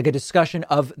campaign, like a discussion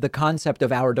of the concept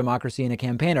of our democracy in a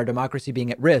campaign, our democracy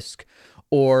being at risk,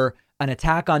 or an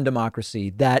attack on democracy,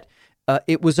 that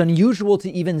it was unusual to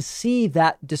even see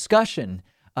that discussion.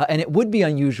 And it would be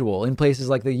unusual in places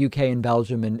like the UK and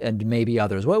Belgium and maybe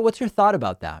others. What's your thought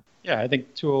about that? Yeah, I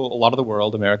think to a lot of the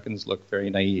world, Americans look very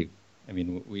naive. I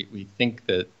mean, we think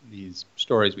that these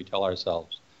stories we tell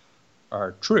ourselves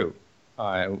are true.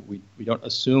 We don't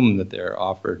assume that they're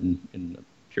offered in a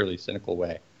purely cynical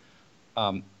way.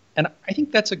 And I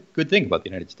think that's a good thing about the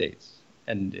United States.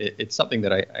 And it's something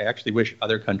that I actually wish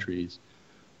other countries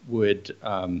would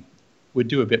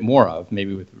do a bit more of,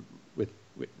 maybe with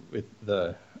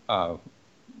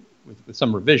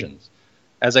some revisions,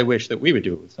 as I wish that we would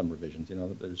do it with some revisions.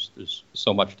 There's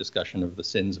so much discussion of the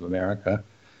sins of America,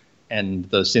 and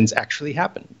those sins actually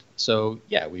happened. So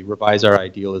yeah, we revise our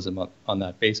idealism on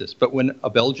that basis. But when a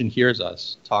Belgian hears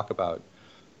us talk about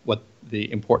what the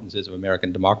importance is of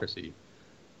American democracy,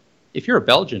 if you're a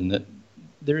Belgian,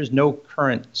 there is no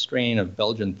current strain of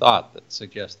Belgian thought that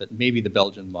suggests that maybe the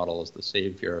Belgian model is the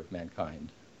savior of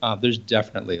mankind. There's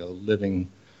definitely a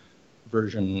living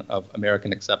version of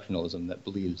American exceptionalism that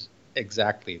believes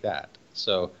exactly that.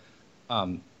 So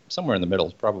somewhere in the middle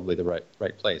is probably the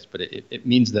right place, but it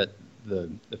means that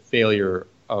the failure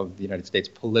of the United States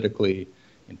politically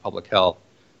in public health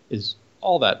is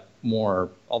all that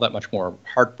much more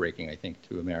heartbreaking, I think,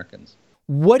 to Americans.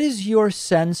 What is your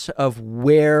sense of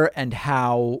where and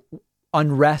how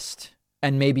unrest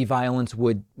and maybe violence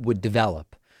would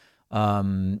develop?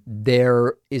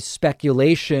 There is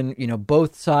speculation,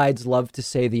 both sides love to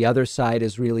say the other side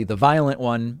is really the violent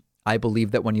one. I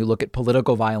believe that when you look at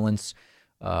political violence,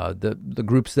 the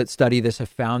groups that study this have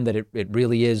found that it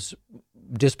really is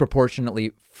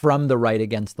disproportionately from the right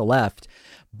against the left.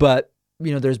 But,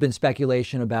 there's been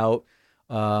speculation about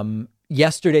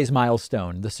yesterday's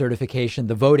milestone, the certification,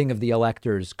 the voting of the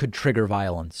electors could trigger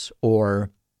violence, or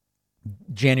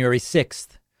January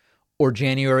 6th or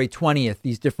January 20th,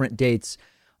 these different dates.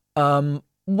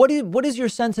 What is your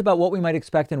sense about what we might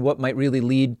expect and what might really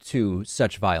lead to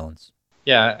such violence?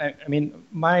 Yeah, I mean,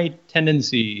 my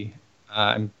tendency,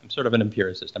 I'm sort of an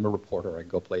empiricist. I'm a reporter. I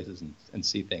go places and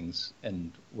see things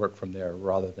and work from there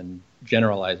rather than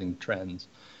generalizing trends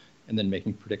and then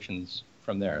making predictions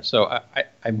from there. So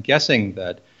I'm guessing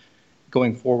that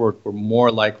going forward, we're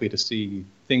more likely to see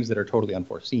things that are totally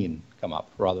unforeseen come up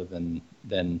rather than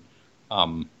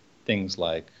things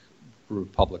like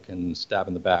Republican stab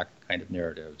in the back kind of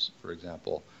narratives, for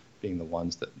example, being the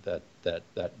ones that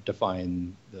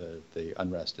define the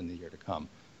unrest in the year to come.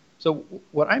 So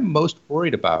what I'm most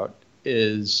worried about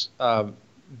is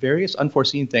various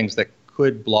unforeseen things that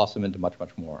could blossom into much,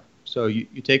 much more. So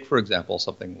you take, for example,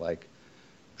 something like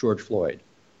George Floyd.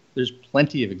 There's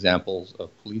plenty of examples of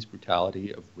police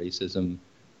brutality, of racism.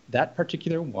 That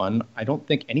particular one, I don't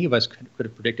think any of us could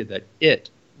have predicted that it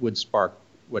would spark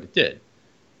what it did.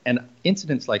 And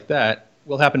incidents like that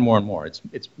will happen more and more.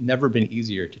 It's never been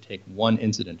easier to take one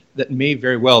incident that may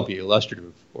very well be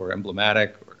illustrative or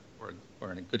emblematic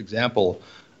or a good example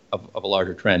of a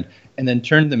larger trend, and then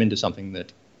turn them into something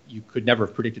that you could never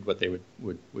have predicted what they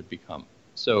would become.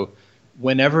 So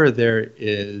whenever there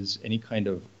is any kind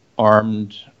of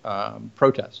armed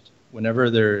protest, whenever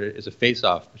there is a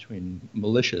face-off between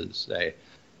militias, say,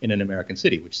 in an American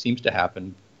city, which seems to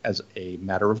happen as a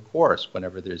matter of course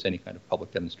whenever there's any kind of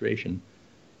public demonstration,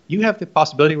 you have the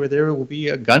possibility where there will be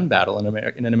a gun battle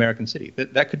in an American city.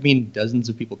 That could mean dozens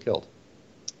of people killed.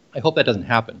 I hope that doesn't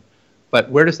happen. But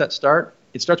where does that start?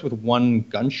 It starts with one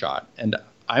gunshot. And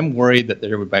I'm worried that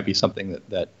there might be something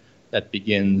that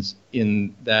begins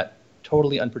in that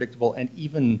totally unpredictable and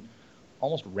even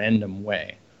almost random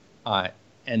way.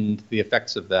 And the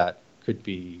effects of that could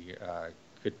be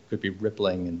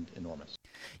rippling and enormous.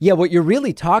 Yeah, what you're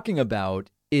really talking about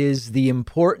is the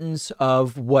importance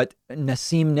of what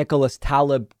Nassim Nicholas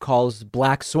Taleb calls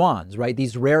black swans, right?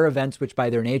 These rare events which by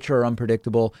their nature are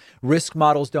unpredictable. Risk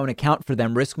models don't account for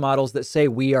them. Risk models that say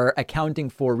we are accounting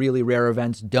for really rare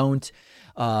events don't.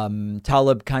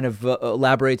 Taleb kind of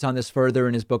elaborates on this further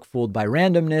in his book, Fooled by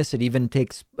Randomness. It even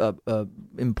takes an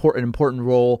important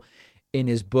role in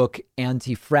his book,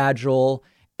 Anti-Fragile.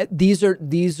 These are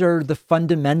the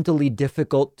fundamentally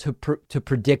difficult to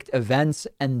predict events,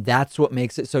 and that's what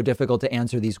makes it so difficult to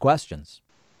answer these questions.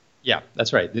 Yeah,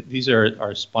 that's right. These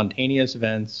are spontaneous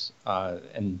events,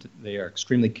 and they are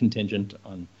extremely contingent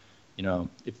on,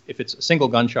 if it's a single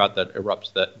gunshot that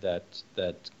erupts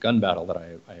that gun battle that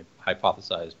I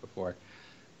hypothesized before,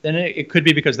 then it could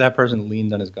be because that person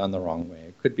leaned on his gun the wrong way.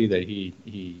 It could be that he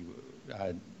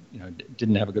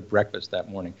didn't have a good breakfast that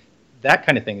morning. That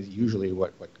kind of thing is usually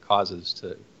what causes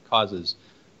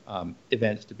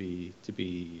events to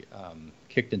be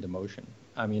kicked into motion.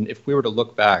 I mean, if we were to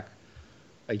look back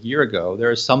a year ago,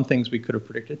 there are some things we could have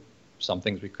predicted, some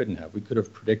things we couldn't have. We could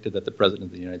have predicted that the president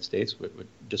of the United States would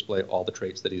display all the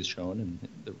traits that he's shown in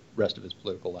the rest of his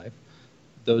political life.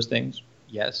 Those things,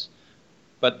 yes.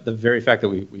 But the very fact that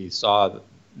we saw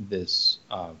this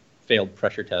failed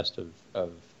pressure test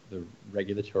of the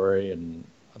regulatory and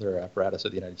other apparatus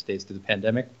of the United States through the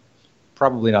pandemic,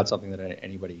 probably not something that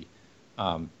anybody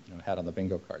had on the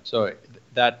bingo card. So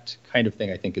that kind of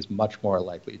thing, I think, is much more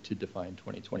likely to define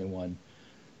 2021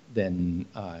 than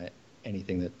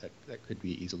anything that could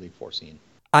be easily foreseen.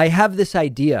 I have this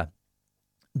idea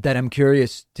that I'm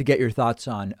curious to get your thoughts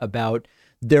on about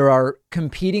there are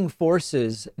competing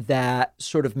forces that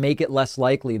sort of make it less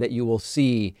likely that you will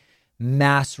see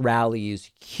mass rallies,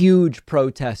 huge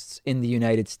protests in the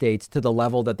United States to the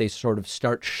level that they sort of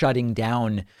start shutting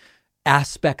down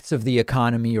aspects of the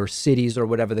economy or cities or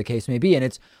whatever the case may be. And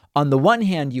it's on the one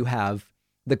hand, you have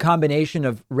the combination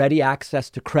of ready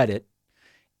access to credit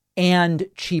and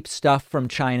cheap stuff from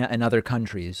China and other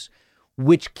countries,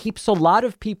 which keeps a lot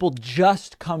of people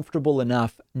just comfortable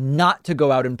enough not to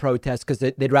go out and protest because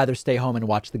they'd rather stay home and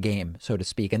watch the game, so to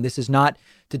speak. And this is not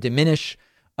to diminish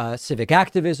civic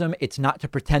activism. It's not to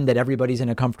pretend that everybody's in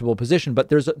a comfortable position, but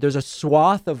there's a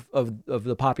swath of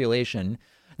the population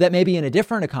that maybe in a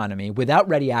different economy, without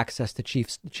ready access to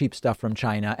cheap stuff from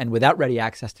China and without ready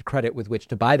access to credit with which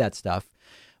to buy that stuff,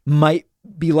 might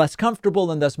be less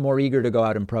comfortable and thus more eager to go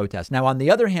out and protest. Now, on the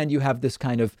other hand, you have this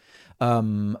kind of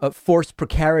forced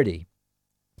precarity.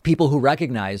 People who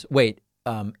recognize, wait,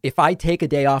 if I take a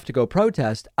day off to go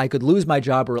protest, I could lose my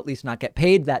job or at least not get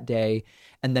paid that day.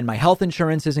 And then my health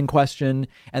insurance is in question.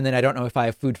 And then I don't know if I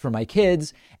have food for my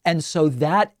kids. And so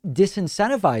that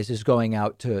disincentivizes going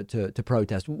out to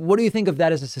protest. What do you think of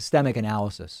that as a systemic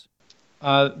analysis?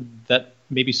 That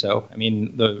may be so. I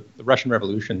mean, the Russian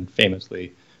Revolution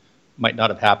famously might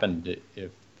not have happened if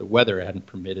the weather hadn't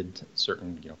permitted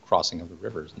certain crossing of the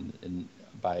rivers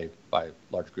by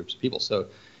large groups of people. So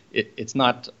it's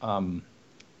not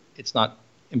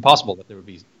impossible that there would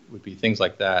be things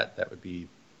like that would be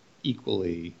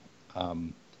equally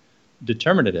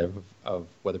determinative of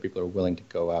whether people are willing to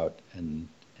go out and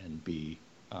be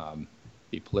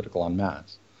political en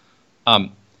masse.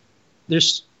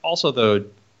 There's also, though,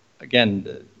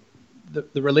 again,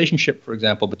 the relationship, for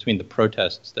example, between the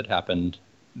protests that happened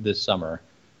this summer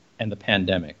and the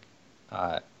pandemic,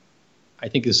 I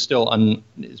think is still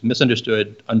is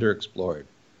misunderstood, underexplored.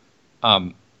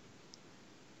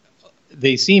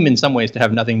 They seem in some ways to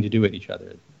have nothing to do with each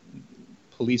other.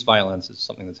 Police violence is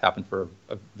something that's happened for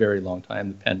a very long time.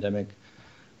 The pandemic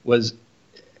was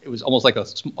almost like a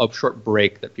short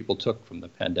break that people took from the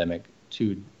pandemic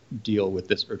to deal with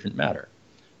this urgent matter.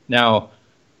 Now,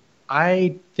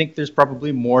 I think there's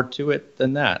probably more to it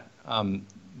than that.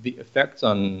 The effects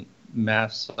on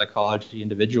mass psychology,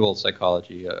 individual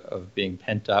psychology, of being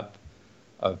pent up,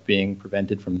 of being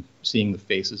prevented from seeing the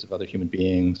faces of other human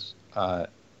beings,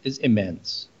 is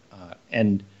immense.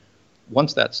 And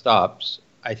once that stops,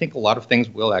 I think a lot of things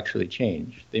will actually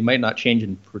change. They might not change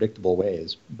in predictable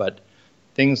ways, but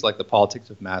things like the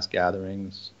politics of mass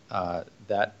gatherings,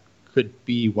 that could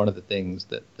be one of the things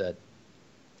that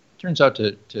turns out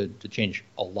to change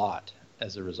a lot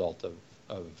as a result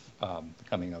of the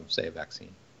coming of, say, a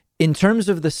vaccine. In terms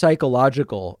of the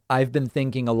psychological, I've been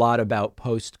thinking a lot about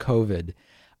post-COVID.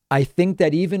 I think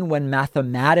that even when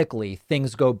mathematically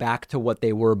things go back to what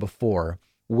they were before,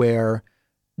 where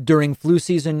during flu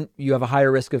season, you have a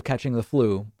higher risk of catching the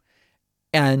flu,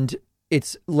 and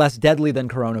it's less deadly than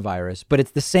coronavirus, but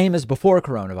it's the same as before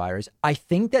coronavirus. I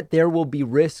think that there will be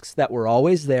risks that were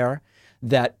always there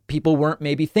that people weren't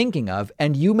maybe thinking of.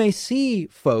 And you may see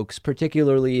folks,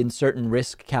 particularly in certain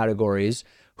risk categories,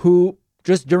 who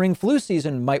just during flu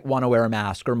season might want to wear a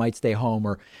mask or might stay home.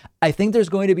 Or I think there's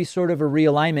going to be sort of a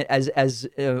realignment as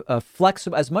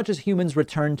flexible, as much as humans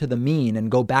return to the mean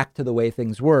and go back to the way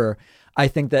things were. I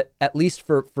think that at least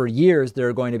for years, there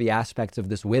are going to be aspects of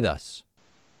this with us.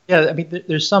 Yeah, I mean,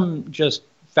 there's some just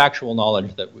factual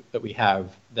knowledge that we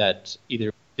have that either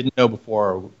we didn't know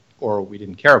before or we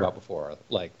didn't care about before,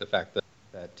 like the fact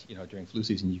that during flu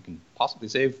season you can possibly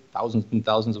save thousands and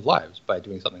thousands of lives by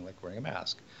doing something like wearing a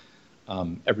mask.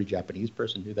 Every Japanese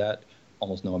person knew that.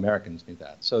 Almost no Americans knew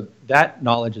that. So that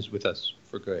knowledge is with us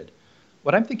for good.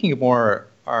 What I'm thinking more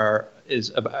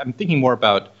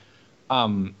about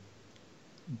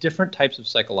different types of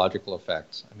psychological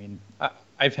effects. I mean,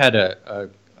 I've had a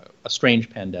strange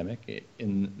pandemic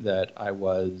in that I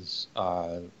was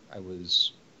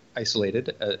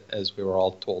isolated, as we were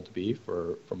all told to be,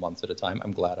 for months at a time.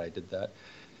 I'm glad I did that.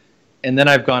 And then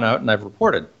I've gone out and I've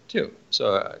reported too.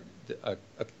 So,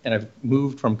 and I've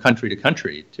moved from country to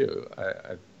country too.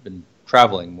 I've been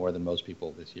traveling more than most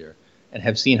people this year and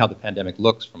have seen how the pandemic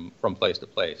looks from place to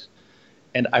place.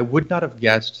 And I would not have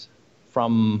guessed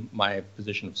from my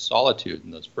position of solitude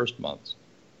in those first months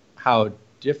how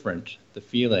different the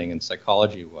feeling and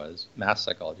psychology was, mass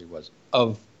psychology was,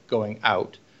 of going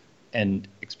out and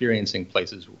experiencing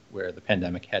places where the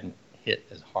pandemic hadn't hit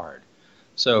as hard.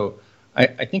 So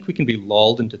I think we can be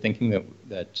lulled into thinking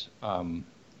that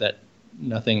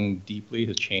nothing deeply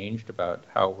has changed about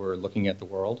how we're looking at the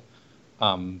world,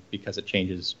 because it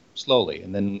changes slowly.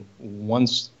 And then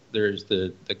once there's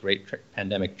the great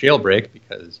pandemic jailbreak,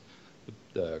 because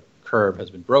the curve has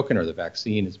been broken or the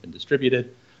vaccine has been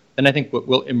distributed, then I think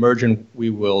we'll emerge and we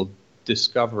will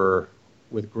discover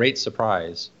with great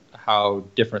surprise how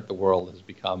different the world has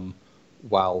become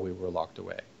while we were locked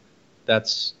away.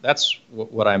 That's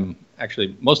what I'm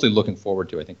actually mostly looking forward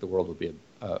to. I think the world will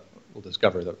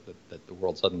discover that the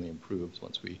world suddenly improves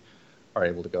once we are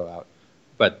able to go out.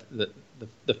 But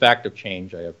the fact of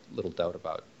change, I have little doubt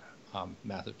about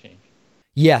massive change.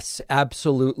 Yes,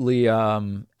 absolutely.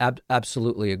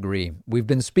 Absolutely agree. We've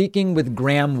been speaking with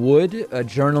Graeme Wood, a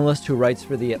journalist who writes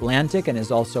for The Atlantic and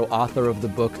is also author of the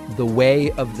book, The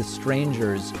Way of the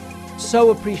Strangers.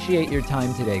 So appreciate your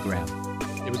time today, Graeme.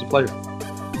 It was a pleasure.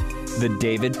 The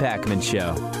David Pakman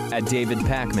Show at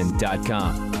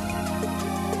davidpakman.com.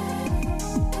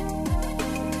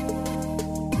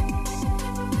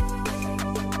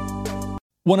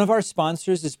 One of our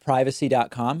sponsors is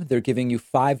Privacy.com. They're giving you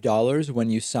 $5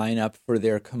 when you sign up for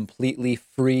their completely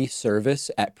free service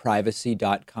at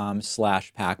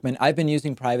Privacy.com/Pakman. I've been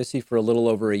using Privacy for a little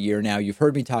over a year now. You've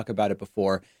heard me talk about it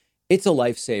before. It's a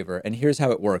lifesaver, and here's how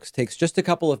it works. It takes just a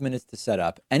couple of minutes to set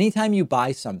up. Anytime you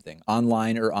buy something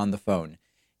online or on the phone,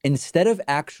 instead of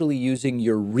actually using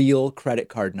your real credit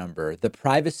card number, the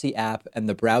Privacy app and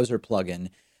the browser plugin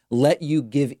let you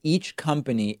give each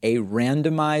company a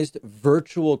randomized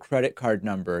virtual credit card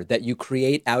number that you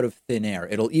create out of thin air.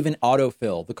 It'll even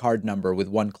autofill the card number with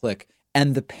one click.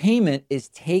 And the payment is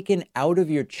taken out of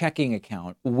your checking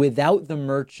account without the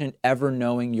merchant ever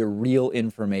knowing your real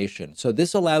information. So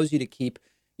this allows you to keep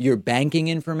your banking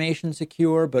information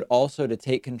secure, but also to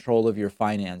take control of your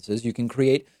finances. You can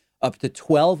create up to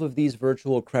 12 of these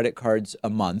virtual credit cards a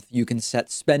month. You can set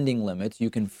spending limits. You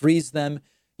can freeze them.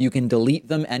 You can delete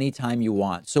them anytime you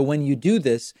want. So when you do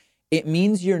this, it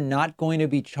means you're not going to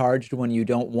be charged when you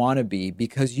don't want to be,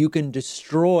 because you can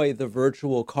destroy the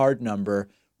virtual card number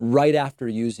right after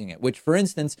using it, which, for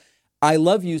instance, I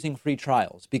love using free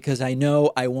trials because I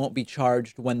know I won't be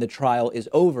charged when the trial is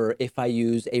over if I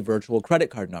use a virtual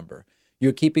credit card number.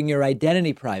 You're keeping your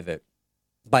identity private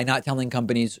by not telling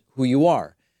companies who you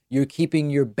are. You're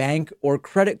keeping your bank or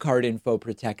credit card info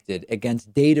protected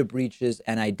against data breaches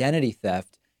and identity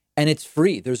theft. And it's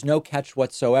free. There's no catch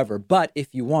whatsoever. But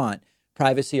if you want,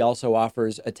 Privacy also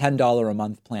offers a $10 a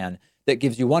month plan that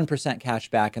gives you 1% cash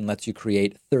back and lets you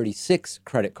create 36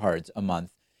 credit cards a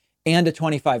month, and a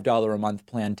 $25 a month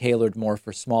plan tailored more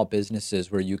for small businesses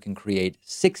where you can create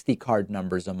 60 card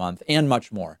numbers a month and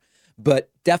much more. But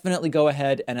definitely go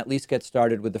ahead and at least get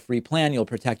started with the free plan. You'll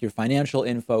protect your financial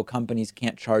info. Companies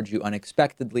can't charge you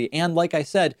unexpectedly. And like I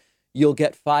said, you'll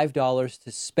get $5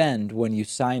 to spend when you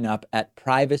sign up at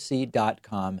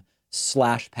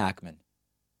Privacy.com/Pakman.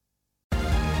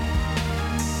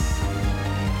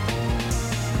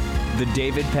 The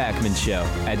David Pakman Show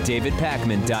at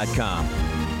davidpakman.com.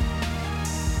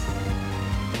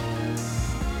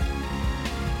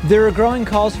 There are growing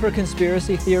calls for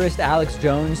conspiracy theorist Alex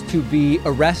Jones to be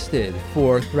arrested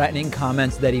for threatening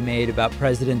comments that he made about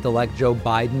President-elect Joe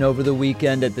Biden over the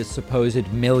weekend at the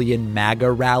supposed Million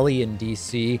MAGA rally in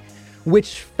D.C.,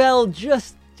 which fell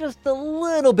just a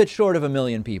little bit short of 1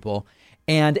 million people.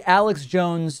 And Alex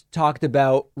Jones talked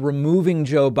about removing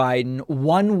Joe Biden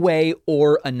one way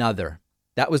or another.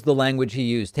 That was the language he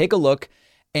used. Take a look.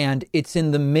 And it's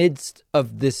in the midst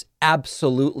of this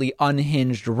absolutely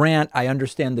unhinged rant. I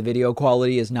understand the video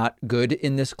quality is not good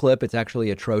in this clip. It's actually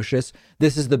atrocious.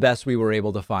 This is the best we were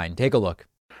able to find. Take a look.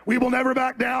 We will never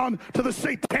back down to the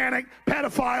satanic,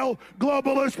 pedophile,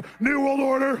 globalist, New World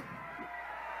Order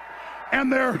and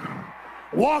their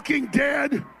walking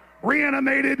dead,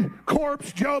 reanimated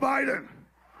corpse, Joe Biden.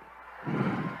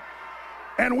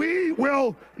 And we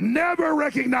will never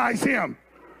recognize him.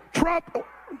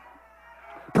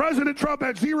 President Trump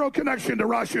had zero connection to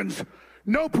Russians,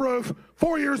 no proof,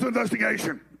 4 years of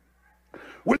investigation.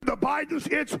 With the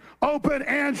Bidens, it's open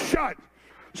and shut.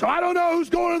 So I don't know who's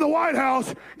going to the White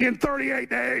House in 38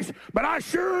 days, but I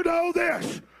sure know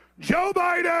this. Joe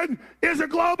Biden is a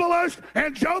globalist,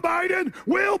 and Joe Biden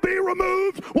will be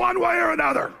removed one way or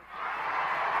another.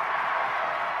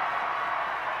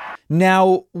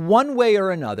 Now, one way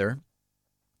or another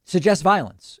suggests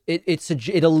violence.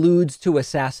 It alludes to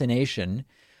assassination,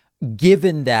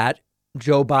 given that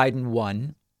Joe Biden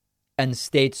won and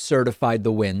states certified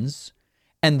the wins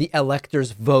and the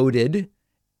electors voted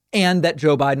and that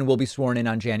Joe Biden will be sworn in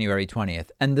on January 20th.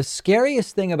 And the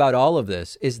scariest thing about all of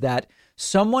this is that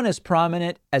someone as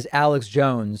prominent as Alex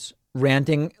Jones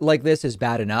ranting like this is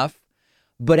bad enough.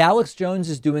 But Alex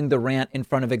Jones is doing the rant in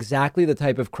front of exactly the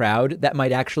type of crowd that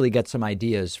might actually get some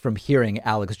ideas from hearing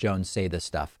Alex Jones say this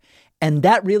stuff. And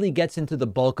that really gets into the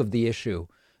bulk of the issue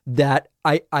that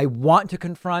I want to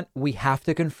confront, we have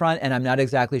to confront, and I'm not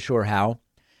exactly sure how.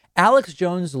 Alex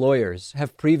Jones' lawyers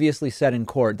have previously said in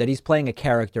court that he's playing a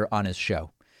character on his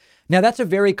show. Now, that's a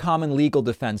very common legal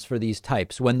defense for these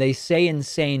types. When they say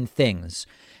insane things,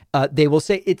 they will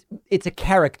say it's a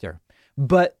character.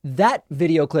 But that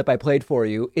video clip I played for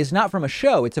you is not from a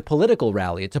show. It's a political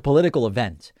rally. It's a political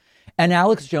event. And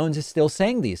Alex Jones is still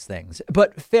saying these things.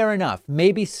 But fair enough.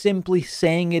 Maybe simply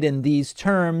saying it in these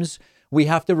terms, we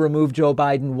have to remove Joe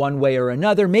Biden one way or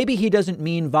another. Maybe he doesn't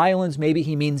mean violence. Maybe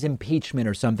he means impeachment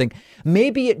or something.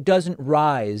 Maybe it doesn't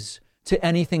rise to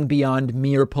anything beyond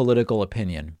mere political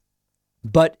opinion.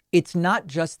 But it's not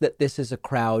just that this is a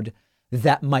crowd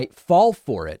that might fall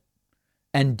for it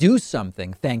and do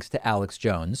something thanks to Alex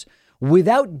Jones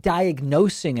without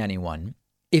diagnosing anyone.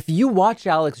 If you watch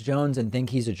Alex Jones and think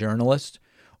he's a journalist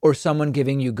or someone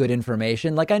giving you good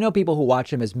information, like I know people who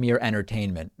watch him as mere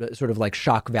entertainment, sort of like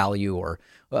shock value or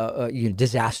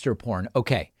disaster porn.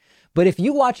 Okay. But if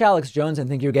you watch Alex Jones and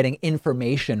think you're getting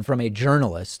information from a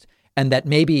journalist and that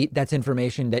maybe that's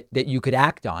information that you could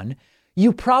act on,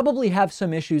 you probably have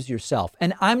some issues yourself.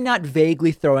 And I'm not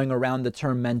vaguely throwing around the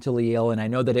term mentally ill, and I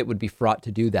know that it would be fraught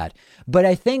to do that. But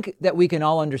I think that we can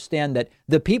all understand that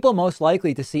the people most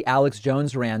likely to see Alex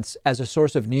Jones rants as a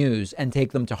source of news and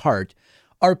take them to heart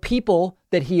are people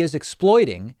that he is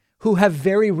exploiting who have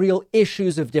very real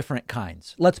issues of different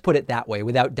kinds. Let's put it that way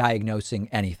without diagnosing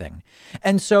anything.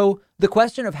 And so the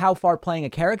question of how far playing a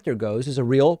character goes is a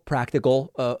real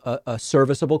practical, a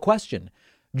serviceable question.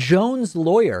 Jones'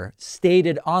 lawyer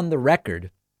stated on the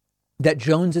record that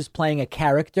Jones is playing a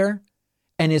character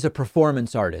and is a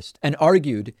performance artist, and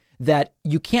argued that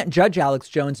you can't judge Alex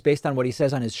Jones based on what he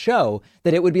says on his show,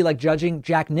 that it would be like judging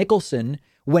Jack Nicholson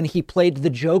when he played the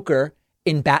Joker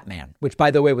in Batman, which,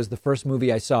 by the way, was the first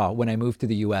movie I saw when I moved to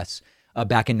the U.S.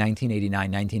 Back in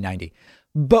 1989, 1990.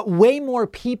 But way more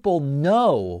people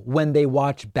know when they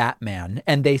watch Batman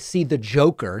and they see the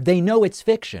Joker, they know it's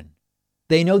fiction.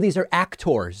 They know these are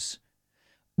actors.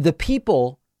 The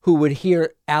people who would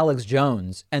hear Alex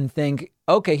Jones and think,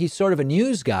 okay, he's sort of a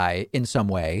news guy in some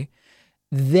way,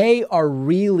 they are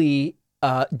really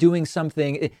doing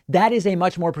something that is a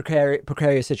much more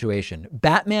precarious situation.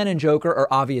 Batman and Joker are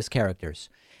obvious characters.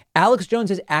 Alex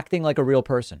Jones is acting like a real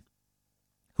person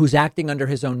who's acting under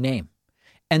his own name.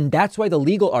 And that's why the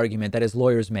legal argument that his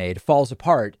lawyers made falls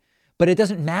apart. But it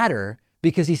doesn't matter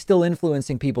because he's still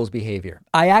influencing people's behavior.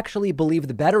 I actually believe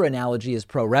the better analogy is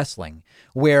pro wrestling,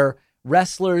 where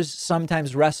wrestlers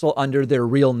sometimes wrestle under their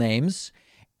real names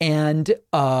and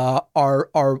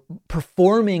are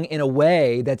performing in a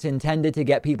way that's intended to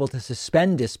get people to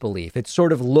suspend disbelief. It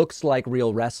sort of looks like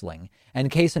real wrestling. And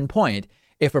case in point,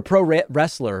 if a pro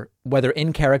wrestler, whether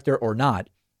in character or not,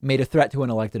 made a threat to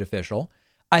an elected official,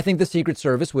 I think the Secret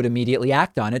Service would immediately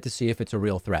act on it to see if it's a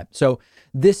real threat. So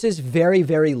this is very,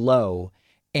 very low.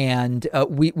 And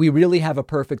we really have a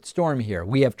perfect storm here.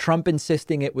 We have Trump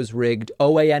insisting it was rigged,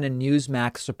 OAN and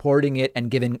Newsmax supporting it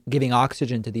and giving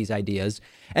oxygen to these ideas,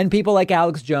 and people like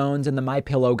Alex Jones and the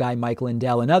MyPillow guy, Mike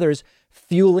Lindell, and others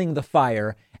fueling the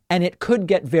fire. And it could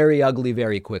get very ugly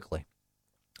very quickly.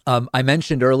 I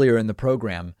mentioned earlier in the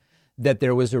program that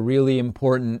there was a really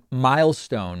important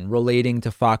milestone relating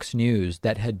to Fox News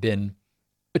that had been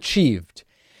achieved.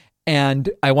 And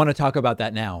I want to talk about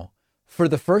that now. For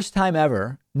the first time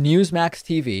ever, Newsmax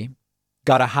TV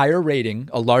got a higher rating,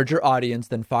 a larger audience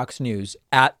than Fox News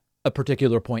at a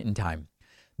particular point in time.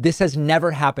 This has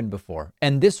never happened before.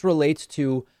 And this relates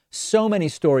to so many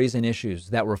stories and issues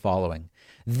that we're following.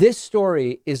 This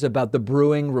story is about the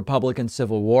brewing Republican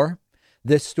Civil War.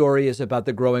 This story is about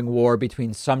the growing war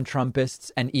between some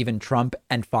Trumpists and even Trump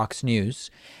and Fox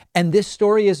News. And this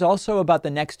story is also about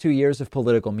the next 2 years of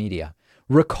political media.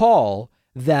 Recall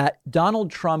that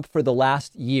Donald Trump for the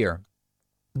last year,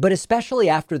 but especially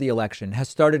after the election, has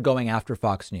started going after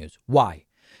Fox News. Why?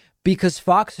 Because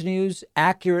Fox News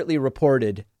accurately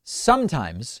reported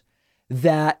sometimes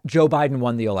that Joe Biden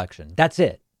won the election. That's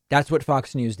it. That's what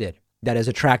Fox News did. That has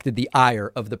attracted the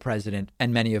ire of the president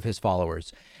and many of his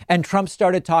followers. And Trump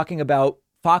started talking about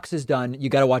Fox is done. You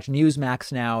got to watch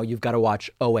Newsmax now. You've got to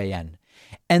watch OAN.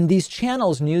 And these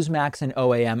channels, Newsmax and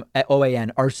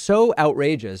OAN, are so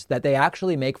outrageous that they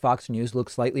actually make Fox News look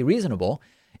slightly reasonable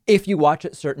if you watch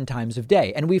at certain times of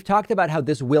day. And we've talked about how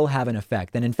this will have an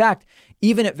effect. And in fact,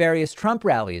 even at various Trump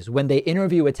rallies, when they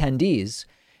interview attendees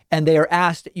and they are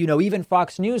asked, you know, even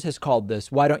Fox News has called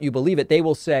this, why don't you believe it? They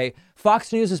will say,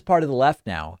 Fox News is part of the left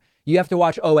now. You have to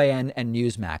watch OAN and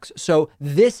Newsmax. So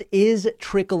this is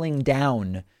trickling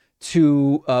down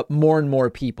to more and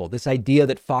more people, this idea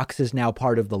that Fox is now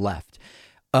part of the left.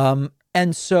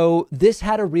 And so this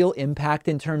had a real impact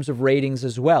in terms of ratings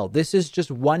as well. This is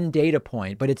just one data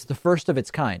point, but it's the first of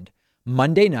its kind.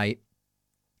 Monday night,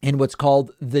 in what's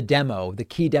called the demo, the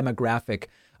key demographic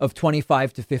of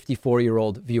 25 to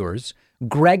 54-year-old viewers,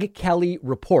 Greg Kelly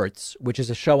Reports, which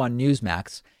is a show on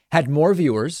Newsmax, had more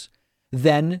viewers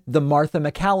than the Martha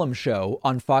McCallum show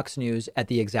on Fox News at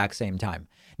the exact same time.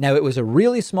 Now, it was a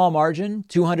really small margin,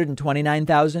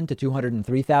 229,000 to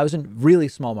 203,000, really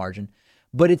small margin.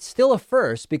 But it's still a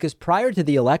first because prior to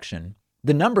the election,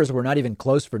 the numbers were not even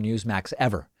close for Newsmax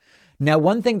ever. Now,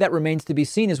 one thing that remains to be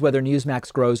seen is whether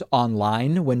Newsmax grows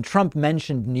online. When Trump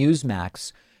mentioned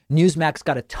Newsmax, Newsmax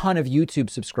got a ton of YouTube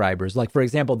subscribers. Like, for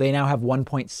example, they now have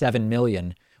 1.7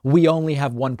 million. We only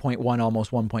have 1.1,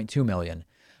 almost 1.2 million.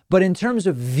 But in terms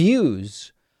of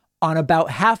views, on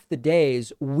about half the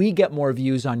days, we get more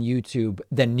views on YouTube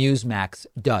than Newsmax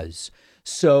does.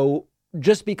 So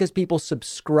just because people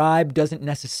subscribe doesn't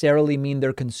necessarily mean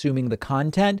they're consuming the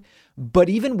content. But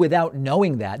even without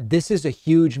knowing that, this is a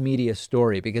huge media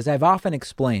story because I've often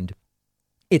explained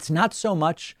it's not so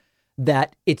much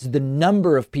that it's the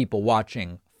number of people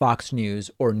watching Fox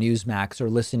News or Newsmax or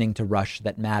listening to Rush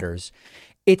that matters.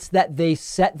 It's that they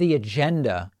set the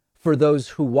agenda for those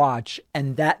who watch,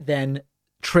 and that then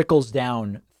trickles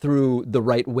down through the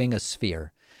right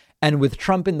wingosphere. And with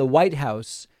Trump in the White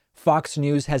House, Fox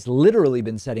News has literally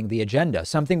been setting the agenda.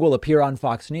 Something will appear on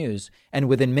Fox News, and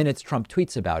within minutes, Trump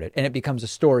tweets about it. And it becomes a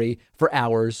story for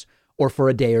hours or for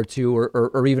a day or two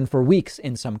or even for weeks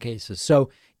in some cases.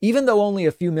 So even though only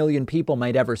a few million people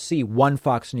might ever see one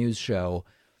Fox News show,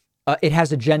 it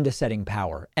has agenda setting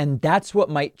power. And that's what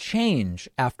might change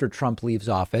after Trump leaves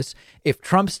office. If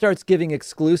Trump starts giving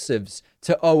exclusives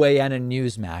to OAN and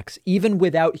Newsmax, even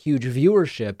without huge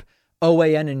viewership,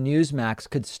 OAN and Newsmax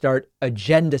could start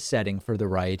agenda setting for the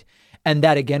right. And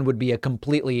that, again, would be a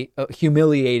completely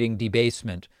humiliating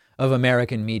debasement of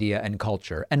American media and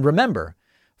culture. And remember,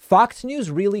 Fox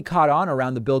News really caught on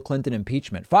around the Bill Clinton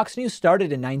impeachment. Fox News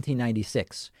started in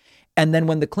 1996. And then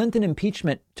when the Clinton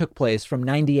impeachment took place from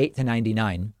 98 to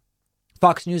 99,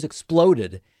 Fox News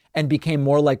exploded and became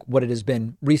more like what it has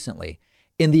been recently.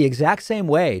 In the exact same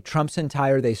way, Trump's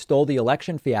entire they stole the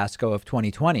election fiasco of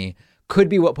 2020 could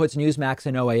be what puts Newsmax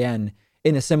and OAN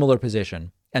in a similar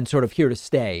position and sort of here to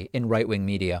stay in right-wing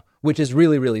media, which is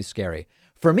really, really scary.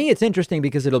 For me, it's interesting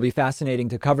because it'll be fascinating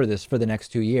to cover this for the next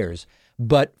 2 years.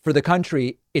 But for the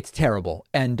country, it's terrible.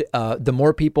 And the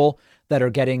more people that are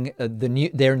getting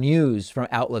their news from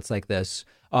outlets like this,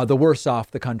 the worse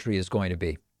off the country is going to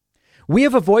be. We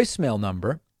have a voicemail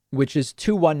number, which is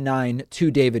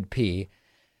 219-2-DAVID-P.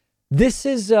 This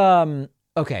is,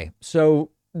 okay, so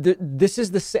this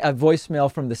is a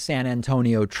voicemail from the San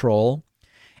Antonio troll.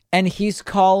 And he's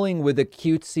calling with a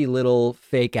cutesy little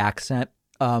fake accent.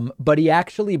 But he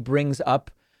actually brings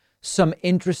up some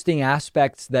interesting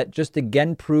aspects that just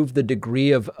again prove the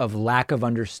degree of lack of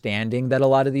understanding that a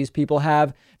lot of these people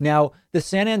have. Now, the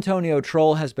San Antonio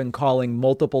troll has been calling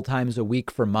multiple times a week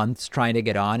for months trying to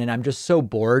get on, and I'm just so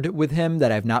bored with him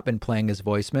that I've not been playing his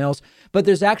voicemails. But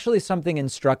there's actually something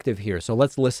instructive here, so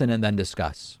let's listen and then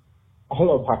discuss.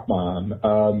 Hello,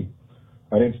 Pacman.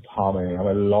 My name's Tommy. I'm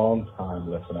a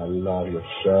long-time listener. I love your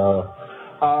show.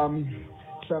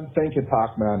 Thank you,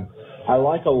 Pacman. I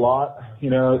like a lot,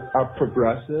 our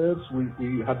progressives, we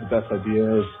have the best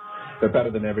ideas. They're better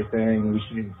than everything. We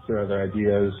should consider their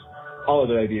ideas. All of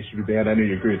their ideas should be banned. I know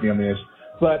you agree with me on this.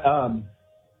 But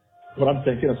what I'm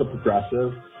thinking as a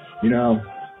progressive,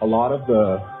 a lot of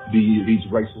these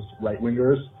racist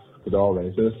right-wingers, because they're all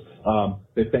racist,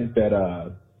 they think that,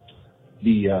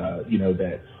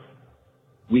 that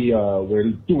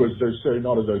we're doers, they're saying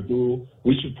not as they do.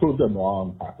 We should prove them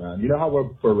wrong, Pacman. You know how we're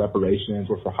for reparations,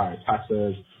 we're for higher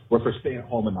taxes, we're for staying at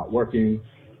home and not working.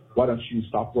 Why don't you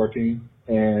stop working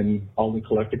and only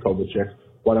collect a COVID check?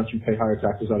 Why don't you pay higher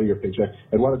taxes out of your paycheck?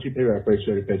 And why don't you pay reparations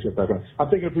out of your paycheck, Pacman? I'm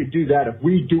thinking if we do that, if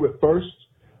we do it first,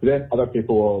 then other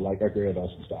people will agree with us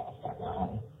and stuff,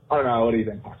 Pacman. I don't know. What do you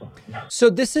think, Pacman? So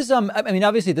this is,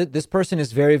 obviously this person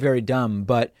is very, very dumb,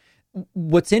 but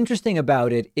what's interesting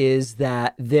about it is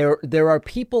that there are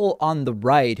people on the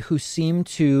right who seem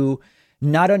to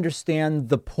not understand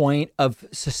the point of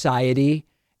society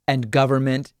and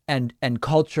government and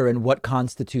culture and what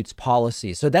constitutes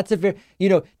policy. So that's a very,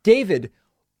 David,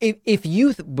 if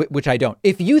you, which I don't,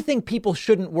 if you think people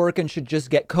shouldn't work and should just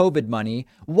get COVID money,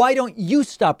 why don't you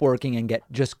stop working and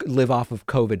just live off of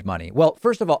COVID money? Well,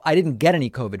 first of all, I didn't get any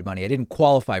COVID money. I didn't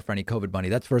qualify for any COVID money.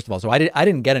 That's first of all. So I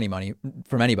didn't get any money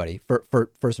from anybody for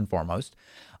first and foremost.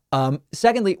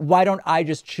 Secondly, why don't I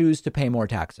just choose to pay more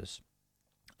taxes?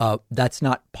 That's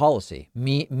not policy.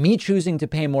 Me choosing to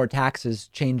pay more taxes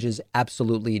changes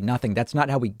absolutely nothing. That's not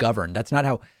how we govern. That's not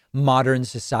how modern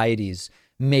societies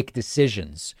make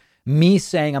decisions. Me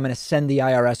saying I'm going to send the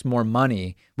IRS more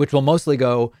money, which will mostly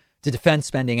go to defense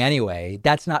spending anyway,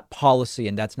 that's not policy,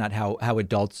 and that's not how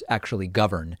adults actually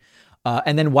govern.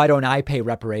 And then why don't I pay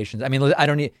reparations? I mean, I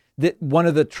don't need one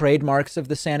of the trademarks of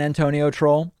the San Antonio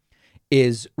troll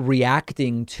is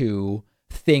reacting to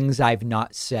things I've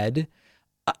not said.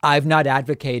 I've not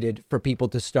advocated for people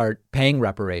to start paying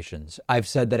reparations. I've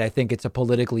said that I think it's a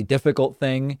politically difficult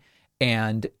thing,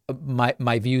 and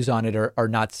my views on it are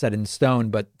not set in stone.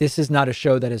 But this is not a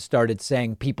show that has started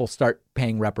saying people start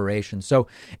paying reparations. So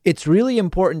it's really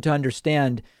important to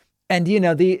understand. And,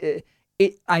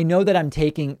 I know that I'm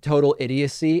taking total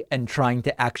idiocy and trying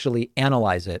to actually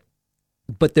analyze it.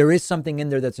 But there is something in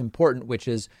there that's important, which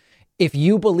is if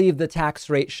you believe the tax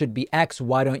rate should be X,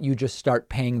 why don't you just start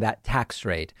paying that tax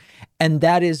rate? And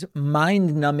that is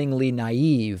mind-numbingly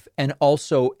naive and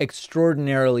also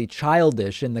extraordinarily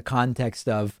childish in the context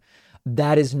of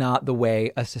that is not the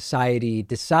way a society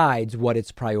decides what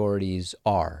its priorities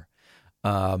are.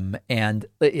 I'm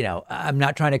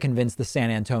not trying to convince the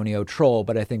San Antonio troll,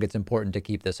 but I think it's important to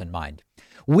keep this in mind.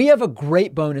 We have a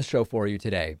great bonus show for you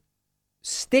today.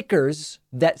 Stickers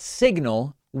that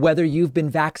signal whether you've been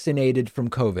vaccinated from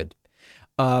COVID.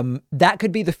 That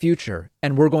could be the future,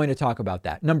 and we're going to talk about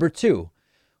that. Number two,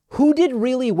 who did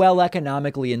really well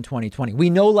economically in 2020? We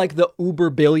know the Uber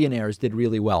billionaires did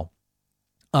really well,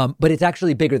 but it's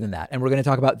actually bigger than that, and we're going to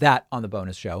talk about that on the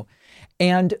bonus show.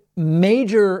 And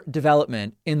major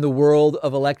development in the world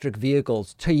of electric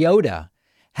vehicles. Toyota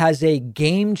has a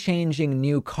game-changing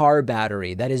new car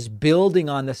battery that is building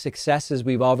on the successes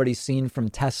we've already seen from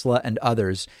Tesla and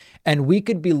others. And we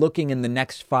could be looking in the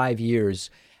next 5 years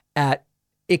at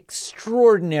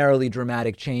extraordinarily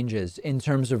dramatic changes in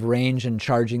terms of range and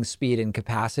charging speed and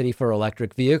capacity for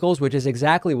electric vehicles, which is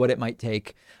exactly what it might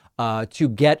take to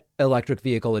get electric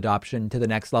vehicle adoption to the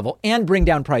next level and bring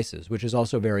down prices, which is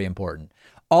also very important.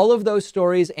 All of those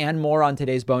stories and more on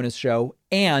today's bonus show.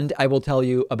 And I will tell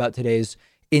you about today's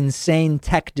insane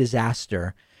tech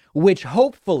disaster, which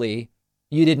hopefully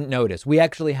you didn't notice. We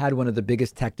actually had one of the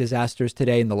biggest tech disasters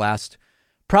today in the last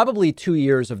probably 2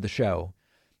 years of the show.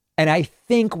 And I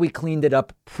think we cleaned it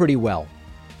up pretty well.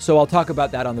 So I'll talk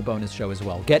about that on the bonus show as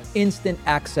well. Get instant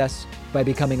access by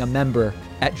becoming a member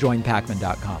at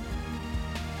joinpacman.com.